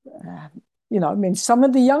 I mean, some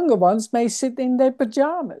of the younger ones may sit in their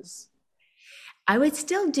pajamas. I would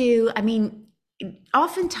still do, I mean,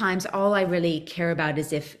 oftentimes all I really care about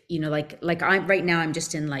is if, like I'm right now, I'm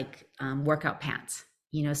just in like workout pants,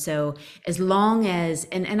 so as long as,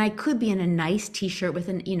 and I could be in a nice t-shirt with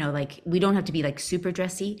an, like we don't have to be like super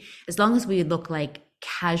dressy, as long as we look like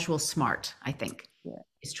casual smart, I think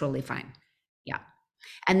is totally fine. Yeah.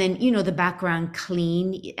 And then, the background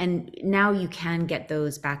clean, and now you can get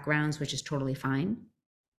those backgrounds, which is totally fine.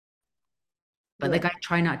 But like, I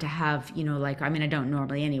try not to have, like, I mean, I don't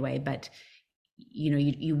normally anyway, but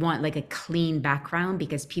you want like a clean background,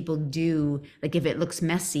 because people do, like, if it looks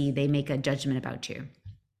messy, they make a judgment about you.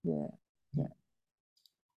 Yeah.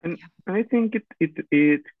 And I think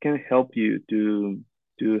it can help you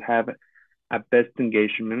to have a best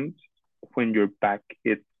engagement when your back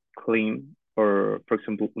is clean, or for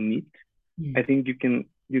example neat. I think you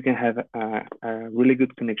can have a really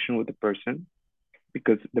good connection with the person,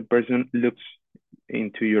 because the person looks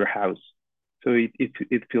into your house, so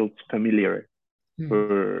it feels familiar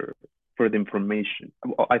for the information,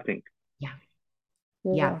 I think.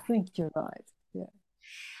 I think you're right.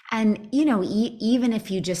 And even if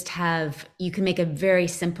you just have, you can make a very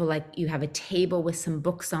simple, like you have a table with some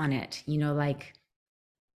books on it, like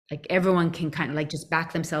everyone can kind of like just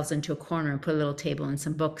back themselves into a corner and put a little table and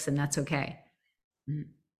some books, and that's okay.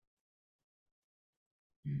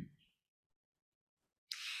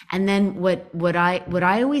 And then what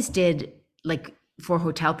I always did, like for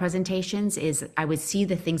hotel presentations, is I would see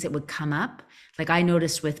the things that would come up. Like I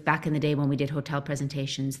noticed with back in the day when we did hotel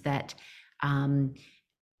presentations that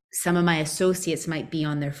some of my associates might be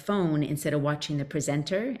on their phone instead of watching the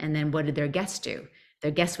presenter. And then what did their guests do?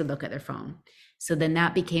 Their guests would look at their phone. So then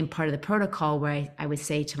that became part of the protocol, where I would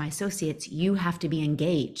say to my associates, you have to be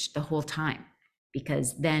engaged the whole time,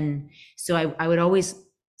 because then, so I would always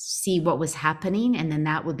see what was happening, and then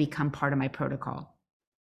that would become part of my protocol.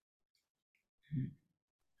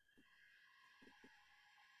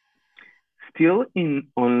 Still in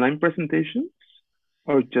online presentations,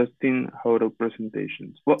 or just in hotel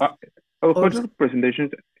presentations? Well, hotel presentations,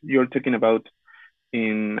 you're talking about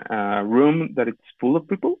in a room that it's full of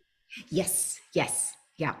people? Yes.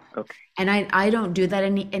 Yeah. Okay. And I don't do that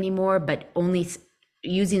anymore, but only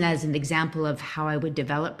using that as an example of how I would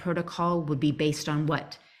develop protocol would be based on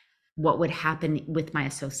what would happen with my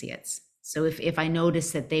associates. So if I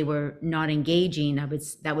noticed that they were not engaging,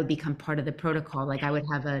 that would become part of the protocol. Like I would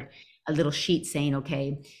have a little sheet saying,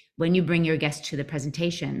 okay, when you bring your guest to the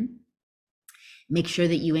presentation, make sure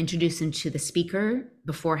that you introduce them to the speaker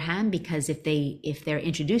beforehand, because if they're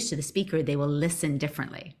introduced to the speaker, they will listen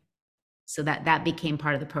differently. So that became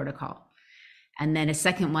part of the protocol. And then a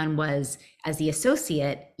second one was, as the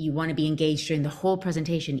associate, you want to be engaged during the whole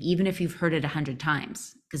presentation, even if you've heard it 100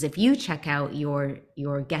 times, because if you check out,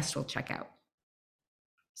 your guest will check out.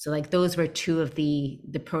 So like those were two of the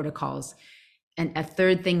protocols. And a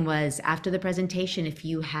third thing was, after the presentation, if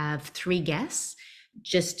you have 3 guests,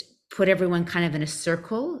 just put everyone kind of in a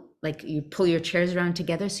circle, like you pull your chairs around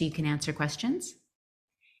together so you can answer questions.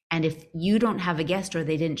 And if you don't have a guest or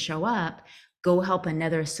they didn't show up, go help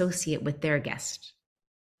another associate with their guest.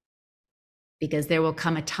 Because there will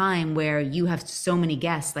come a time where you have so many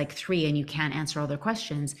guests, like 3, and you can't answer all their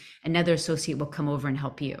questions. Another associate will come over and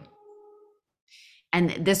help you.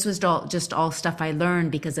 And this was just all stuff I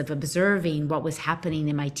learned because of observing what was happening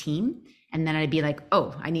in my team. And then I'd be like,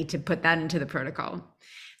 oh, I need to put that into the protocol.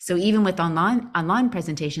 So even with online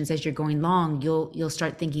presentations, as you're going long, you'll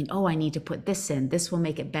start thinking, oh, I need to put this in. This will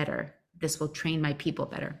make it better. This will train my people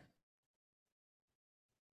better.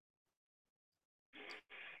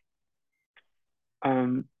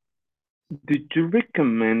 do you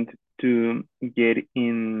recommend to get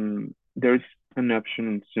in? There's an option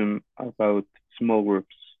in Zoom about small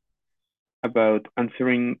groups, about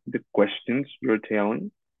answering the questions you're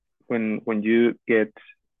telling when you get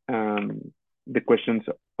the questions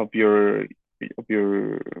of your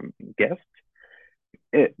guest.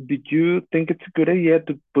 Did you think it's a good idea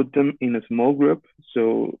to put them in a small group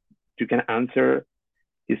so you can answer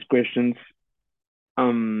his questions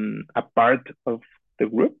a part of the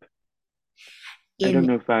group? I don't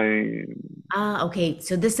know if I Okay,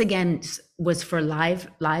 so this again was for live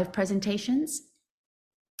presentations.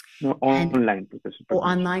 no online because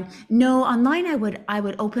online. No, online I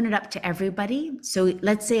would open it up to everybody. So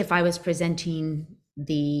let's say if I was presenting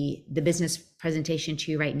the business presentation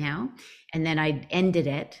to you right now, and then I ended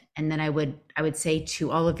it, and then I would say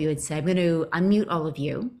to all of you, I'd say, I'm going to unmute all of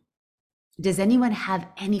you. Does anyone have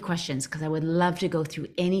any questions? Because I would love to go through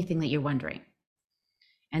anything that you're wondering.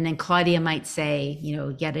 And then Claudia might say, you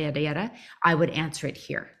know, yada, yada, yada. I would answer it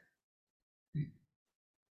here.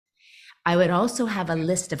 I would also have a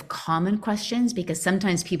list of common questions because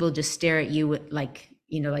sometimes people just stare at you like,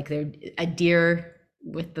 you know, like they're a deer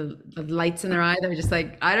with the lights in their eye. They're just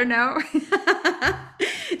like, I don't know.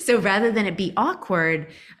 So rather than it be awkward,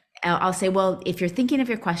 I'll say, well, if you're thinking of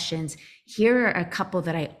your questions, here are a couple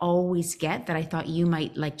that I always get that I thought you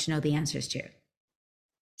might like to know the answers to.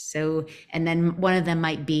 So, and then one of them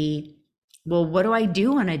might be, well, what do I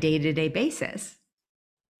do on a day-to-day basis?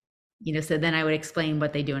 You know, so then I would explain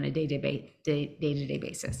what they do on a day-to-day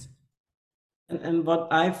basis. And what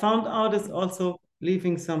I found out is also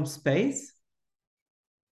leaving some space,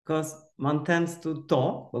 because one tends to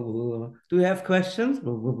talk. Do you have questions?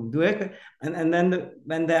 And then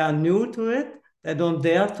when they are new to it, they don't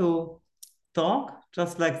dare to talk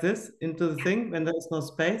just like this into the thing when there is no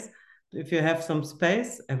space. If you have some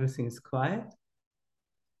space, everything is quiet.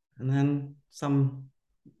 And then sometimes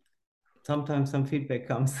some feedback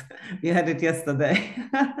comes. We had it yesterday.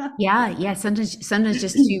 Yeah. Sometimes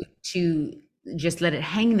just to just let it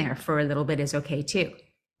hang there for a little bit is okay too.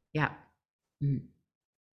 Yeah. Mm.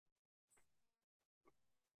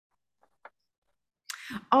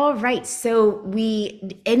 All right. So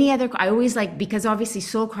I always like, because obviously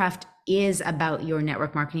Soulcraft is about your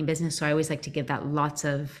network marketing business. So I always like to give that lots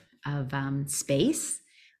of space,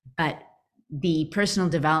 but the personal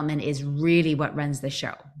development is really what runs the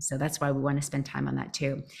show. So that's why we want to spend time on that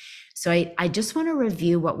too. So I just want to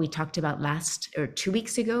review what we talked about 2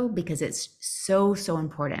 weeks ago, because it's so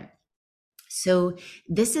important. So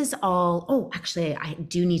this is all, actually, I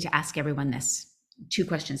do need to ask everyone this. 2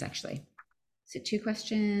 questions, actually. So 2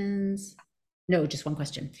 questions. No, just 1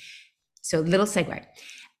 question. So little segue.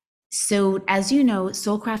 So as you know,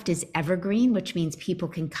 Soulcraft is evergreen, which means people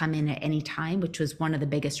can come in at any time, which was one of the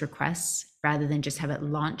biggest requests, rather than just have it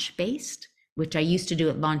launch based, which I used to do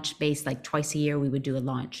it launch based, like twice a year we would do a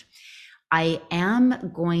launch. I'm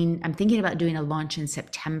thinking about doing a launch in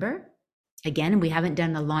September. Again, we haven't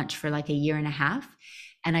done a launch for like a year and a half.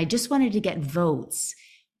 And I just wanted to get votes.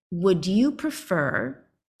 Would you prefer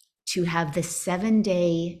to have the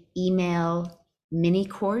 7-day email mini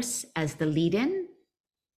course as the lead-in,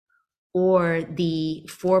 or the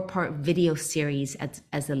 4-part video series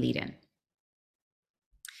as a lead-in?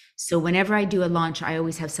 So whenever I do a launch, I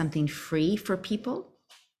always have something free for people.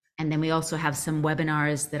 And then we also have some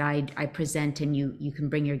webinars that I present and you can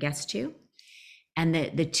bring your guests to. And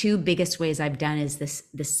the 2 biggest ways I've done is the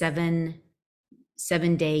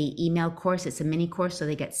 7-day email course. It's a mini course, so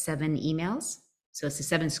they get 7 emails. So it's the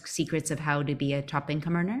 7 secrets of how to be a top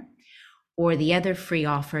income earner. Or the other free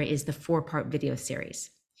offer is the 4-part video series.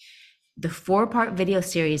 The 4-part video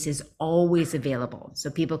series is always available,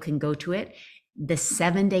 so people can go to it. The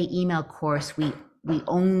 7-day email course, we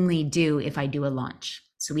only do if I do a launch.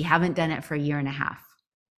 So we haven't done it for a year and a half.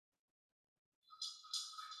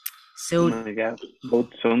 So, oh my God, both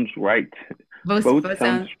sounds right. Both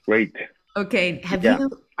sounds great. Okay. Have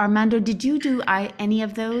you, Armando, did you do any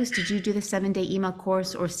of those? Did you do the 7-day email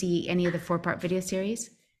course or see any of the 4-part video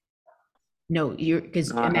series? No,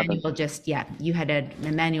 because Emmanuel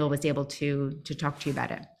Emmanuel was able to talk to you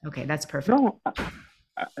about it. Okay, that's perfect. No,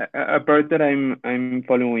 apart that I'm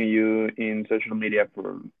following you in social media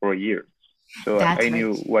for a year, so I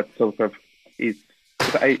knew what Soulcraft is.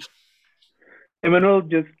 Emmanuel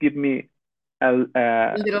just give me a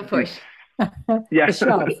little push. Yeah, just a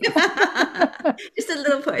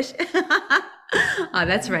little push. Oh,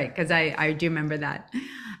 that's right, because I do remember that.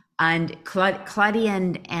 And Claudia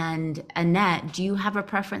and Annette, do you have a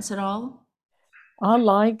preference at all? I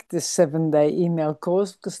like the 7-day email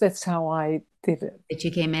course because that's how I did it. That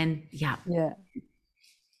you came in, yeah. Yeah.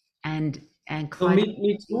 And Claudia, so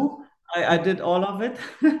me too. I did all of it.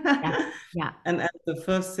 Yeah. Yeah. And the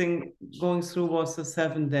first thing going through was the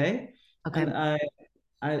 7 day. Okay. And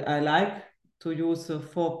I like to use a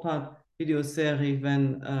 4-part video series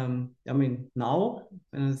when, I mean, now,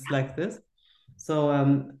 when it's like this.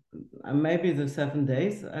 So maybe the 7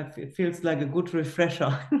 days, it feels like a good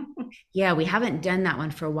refresher. Yeah, we haven't done that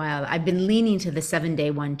one for a while. I've been leaning to the 7 day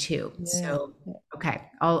one too. Yeah. So, okay,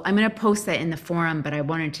 I'm going to post that in the forum, but I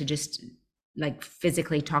wanted to just like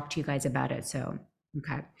physically talk to you guys about it. So,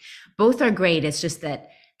 okay, both are great. It's just that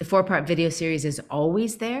the 4-part video series is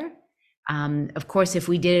always there. Of course, if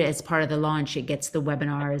we did it as part of the launch, it gets the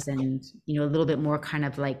webinars and, you know, a little bit more kind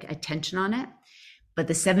of like attention on it. But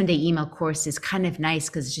the 7-day email course is kind of nice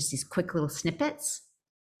because it's just these quick little snippets.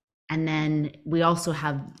 And then we also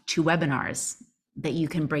have 2 webinars that you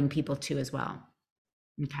can bring people to as well.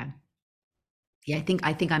 Okay. Yeah,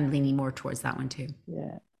 I think I'm leaning more towards that one too.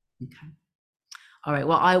 Yeah. Okay. All right.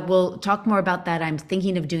 Well, I will talk more about that. I'm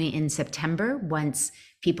thinking of doing it in September once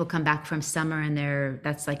people come back from summer, and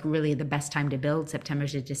that's like really the best time to build, September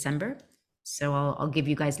to December. So I'll give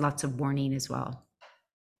you guys lots of warning as well.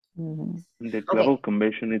 Mm-hmm. The global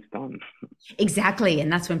convention is done. Exactly.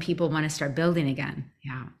 And that's when people want to start building again.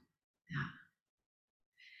 Yeah.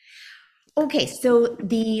 Yeah. Okay. So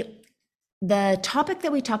the topic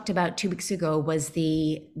that we talked about 2 weeks ago was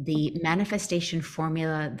the manifestation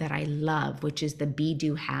formula that I love, which is the be,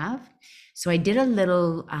 do, have. So I did a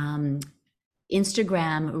little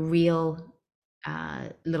Instagram reel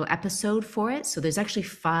little episode for it. So there's actually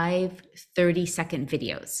 5 30-second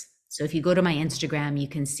videos. So if you go to my Instagram, you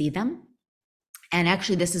can see them. And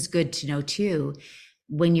actually, this is good to know too,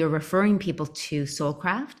 when you're referring people to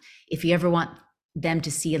Soulcraft, if you ever want them to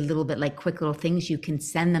see a little bit like quick little things, you can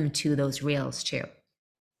send them to those reels too,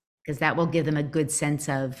 because that will give them a good sense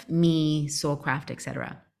of me, Soulcraft,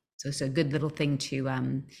 etc. So it's a good little thing to,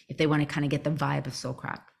 if they want to kind of get the vibe of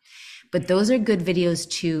Soulcraft. But those are good videos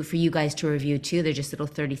too for you guys to review too. They're just little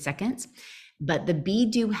 30 seconds. But the be,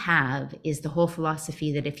 do, have is the whole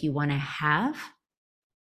philosophy that if you want to have,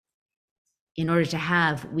 in order to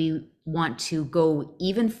have, we want to go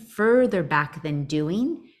even further back than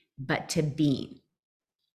doing, but to being.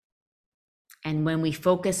 And when we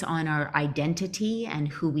focus on our identity and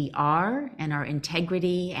who we are and our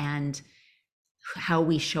integrity and how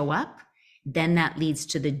we show up, then that leads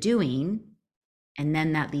to the doing, and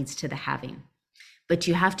then that leads to the having. But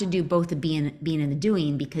you have to do both the being and the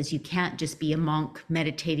doing, because you can't just be a monk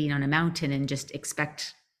meditating on a mountain and just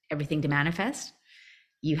expect everything to manifest.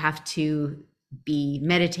 You have to be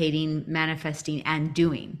meditating, manifesting, and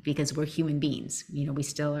doing, because we're human beings. You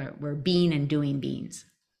know, we're being and doing beings.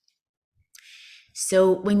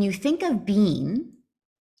 So when you think of being,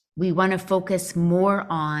 we want to focus more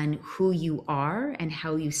on who you are and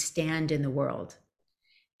how you stand in the world.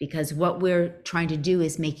 Because what we're trying to do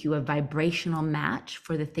is make you a vibrational match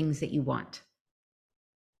for the things that you want.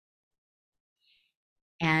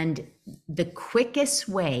 And the quickest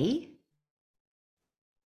way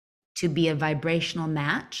to be a vibrational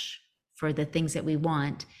match for the things that we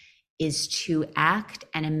want is to act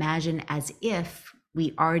and imagine as if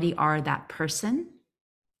we already are that person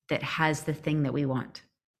that has the thing that we want.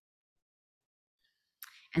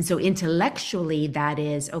 And so intellectually, that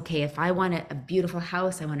is, okay, if I want a beautiful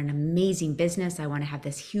house, I want an amazing business, I want to have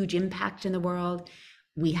this huge impact in the world,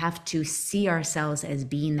 we have to see ourselves as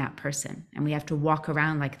being that person. And we have to walk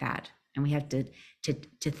around like that. And we have to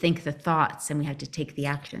think the thoughts, and we have to take the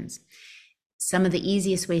actions. Some of the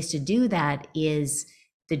easiest ways to do that is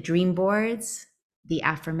the dream boards, the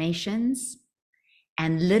affirmations,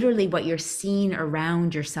 and literally what you're seeing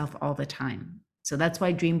around yourself all the time. So that's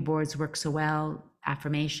why dream boards work so well.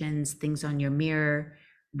 Affirmations, things on your mirror,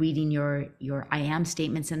 reading your I am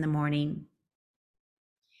statements in the morning,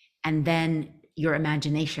 and then your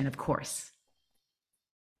imagination, of course.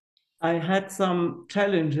 I had some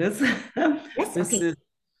challenges. Yes, okay.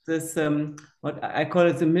 This what I call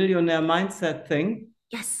it the millionaire mindset thing.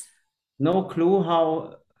 Yes. No clue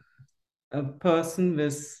how a person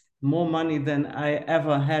with more money than I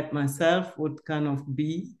ever had myself would kind of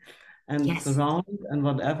be and surround and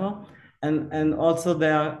whatever. And also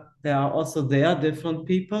there are also different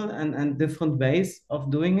people and different ways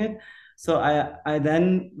of doing it. So I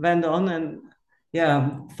then went on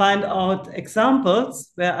and find out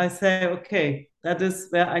examples where I say, okay, that is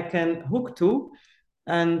where I can hook to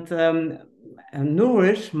and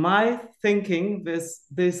nourish my thinking with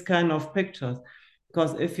this kind of pictures.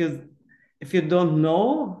 Because if you don't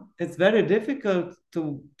know, it's very difficult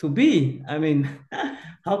to be. I mean,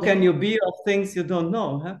 how can you be of things you don't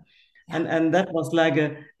know? Huh? And that was like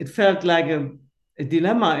it felt like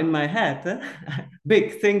dilemma in my head.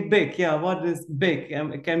 Big, think big. Yeah, what is big?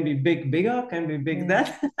 It can be big, bigger, can be big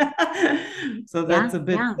that. So that's a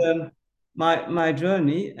bit my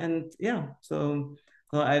journey. And yeah, so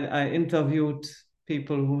I interviewed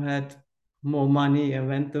people who had more money and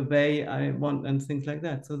went the way I want and things like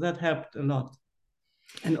that. So that helped a lot.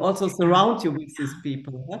 And also surround you with these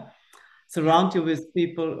people. Huh? Surround you with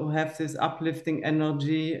people who have this uplifting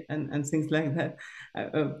energy and things like that.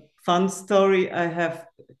 A fun story I have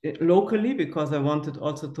locally, because I wanted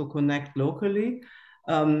also to connect locally,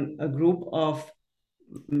 a group of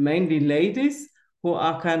mainly ladies who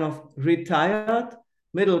are kind of retired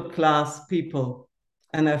middle class people.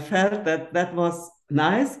 And I felt that that was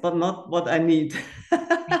nice, but not what I need.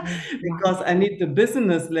 Because I need the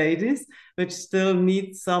business ladies, which still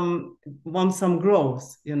want some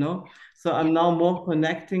growth, you know. So I'm now more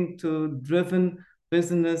connecting to driven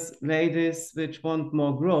business ladies which want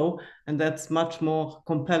more grow, and that's much more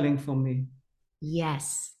compelling for me.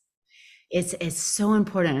 Yes. It's so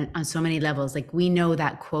important on so many levels. Like, we know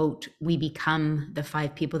that quote, we become the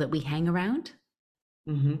 5 people that we hang around.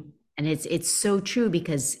 Mm-hmm. And it's so true,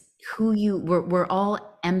 because we're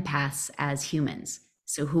all empaths as humans.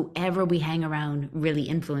 So whoever we hang around really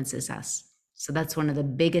influences us. So that's one of the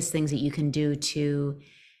biggest things that you can do to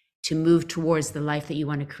move towards the life that you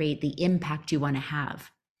want to create, the impact you want to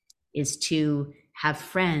have, is to have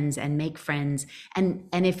friends and make friends. And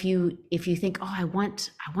if you think, oh, I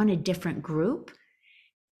want a different group,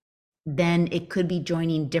 then it could be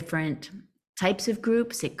joining different types of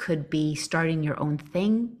groups. It could be starting your own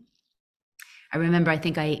thing. I remember, I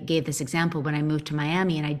think I gave this example when I moved to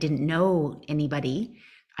Miami and I didn't know anybody.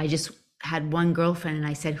 I just had one girlfriend and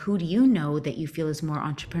I said, who do you know that you feel is more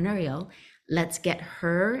entrepreneurial? Let's get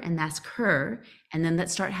her and ask her. And then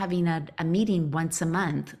let's start having a meeting once a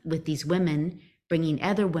month with these women, bringing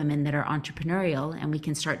other women that are entrepreneurial, and we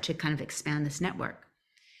can start to kind of expand this network.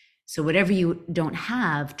 So whatever you don't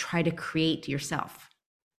have, try to create yourself.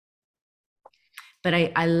 But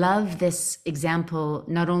I love this example,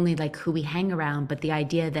 not only like who we hang around, but the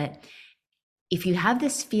idea that if you have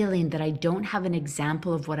this feeling that I don't have an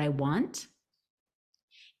example of what I want,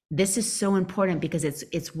 this is so important, because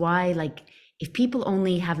it's why, like, if people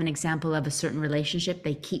only have an example of a certain relationship,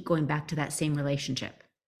 they keep going back to that same relationship.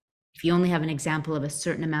 If you only have an example of a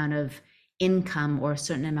certain amount of income or a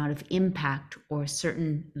certain amount of impact or a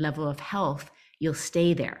certain level of health, you'll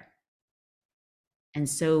stay there. And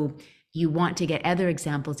so you want to get other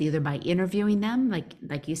examples, either by interviewing them,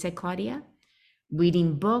 like you said, Claudia,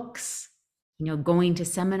 reading books, going to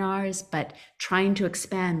seminars, but trying to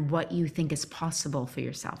expand what you think is possible for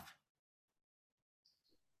yourself.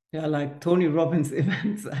 Yeah, like Tony Robbins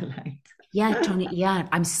events, I liked. Yeah, Tony. Yeah,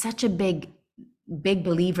 I'm such a big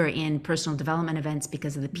believer in personal development events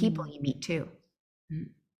because of the people you meet too.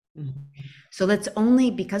 Mm-hmm. So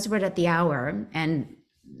because we're at the hour, and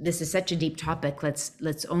this is such a deep topic,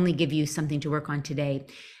 let's only give you something to work on today.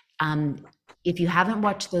 If you haven't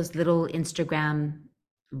watched those little Instagram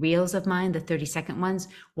reels of mine, the 30-second ones,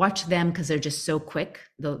 watch them, because they're just so quick.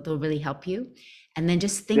 They'll really help you. And then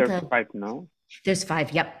just think There's 5 now. There's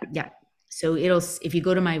 5. Yep. So if you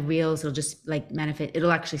go to my reels, it'll just like manifest.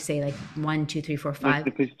 It'll actually say like 1, 2, 3, 4, 5.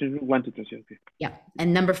 1, 2, 3, okay. Yeah.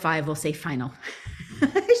 And number 5 will say final.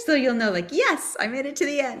 So you'll know, like, yes, I made it to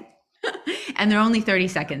the end. And they're only 30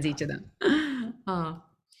 seconds, each of them. Oh.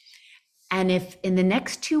 And if in the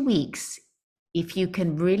next 2 weeks, if you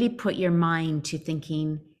can really put your mind to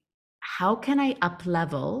thinking, how can I up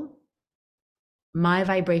level my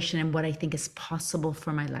vibration and what I think is possible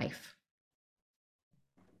for my life?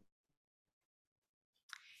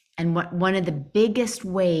 And one of the biggest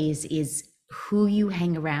ways is who you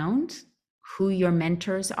hang around, who your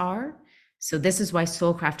mentors are. So this is why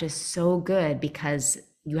Soulcraft is so good, because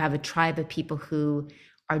you have a tribe of people who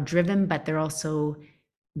are driven, but they're also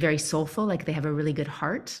very soulful, like they have a really good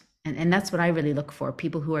heart. And that's what I really look for,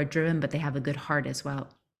 people who are driven, but they have a good heart as well.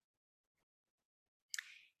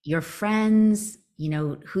 Your friends,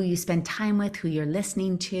 who you spend time with, who you're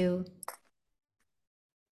listening to.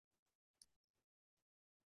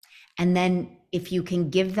 And then if you can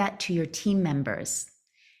give that to your team members,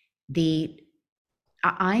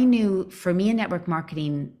 I knew for me in network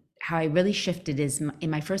marketing, how I really shifted is in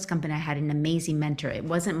my first company, I had an amazing mentor. It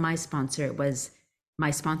wasn't my sponsor, it was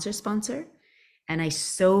my sponsor's sponsor. And I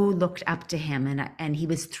so looked up to him, and he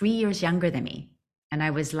was 3 years younger than me. And I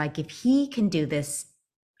was like, if he can do this,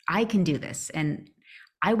 I can do this. And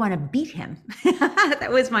I want to beat him.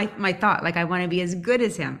 That was my thought. Like, I want to be as good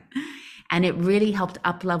as him. And it really helped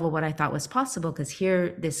up level what I thought was possible, because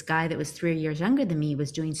here, this guy that was 3 years younger than me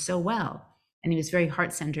was doing so well. And he was very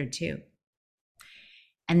heart-centered too.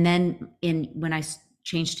 And then when I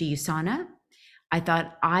changed to USANA, I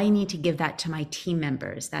thought I need to give that to my team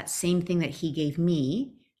members. That same thing that he gave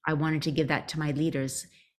me, I wanted to give that to my leaders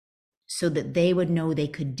so that they would know they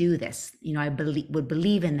could do this. You know, I would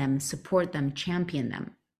believe in them, support them, champion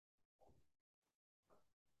them.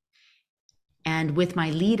 And with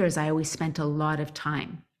my leaders, I always spent a lot of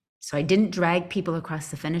time. So I didn't drag people across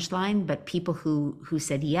the finish line, but people who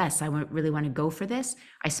said, yes, I really want to go for this,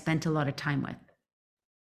 I spent a lot of time with.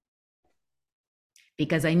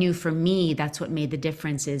 Because I knew for me, that's what made the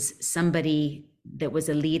difference, is somebody that was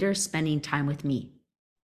a leader spending time with me.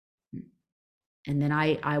 And then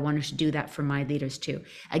I wanted to do that for my leaders too.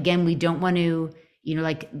 Again, we don't want to, you know,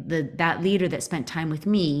 like that leader that spent time with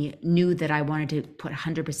me knew that I wanted to put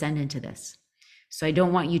 100% into this. So I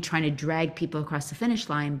don't want you trying to drag people across the finish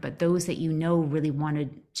line, but those that you know really wanted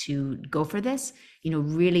to go for this, you know,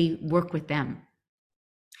 really work with them.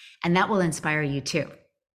 And that will inspire you too.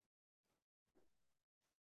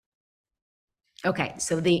 Okay,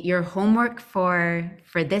 so your homework for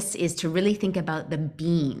this is to really think about the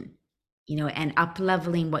being, you know, and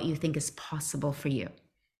up-leveling what you think is possible for you.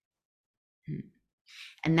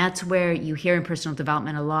 And that's where you hear in personal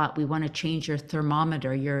development a lot, we want to change your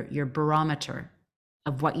thermometer, your barometer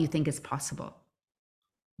of what you think is possible.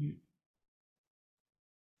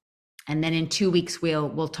 And then in 2 weeks,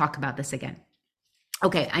 we'll talk about this again.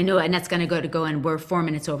 Okay, I know Annette's going to go and we're 4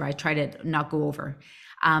 minutes over. I try to not go over.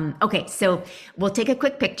 Okay, so we'll take a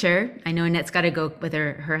quick picture. I know Annette's got to go with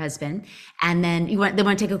her husband. And then they want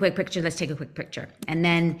to take a quick picture. Let's take a quick picture. And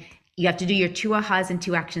then you have to do your 2 ahas and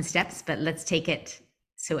 2 action steps, but let's take it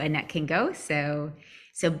so Annette can go. So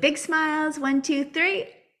big smiles, 1, 2, 3.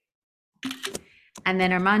 And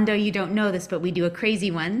then Armando, you don't know this, but we do a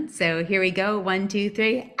crazy one. So here we go. 1, 2,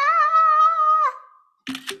 3.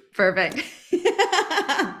 Ah! Perfect.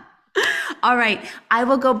 All right. I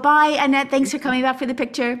will go. Bye, Annette. Thanks for coming back for the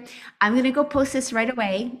picture. I'm going to go post this right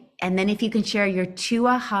away. And then if you can share your 2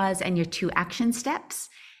 ahas and your 2 action steps.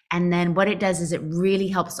 And then what it does is it really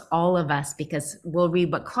helps all of us, because we'll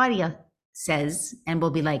read what Claudia says and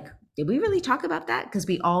we'll be like, did we really talk about that? Because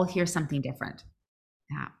we all hear something different.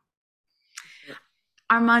 Yeah.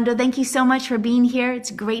 Armando, thank you so much for being here.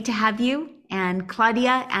 It's great to have you, and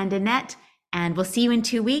Claudia and Annette, and we'll see you in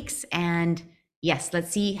 2 weeks. And yes,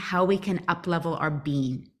 let's see how we can up-level our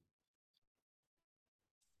being.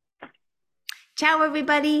 Ciao,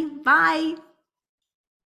 everybody. Bye.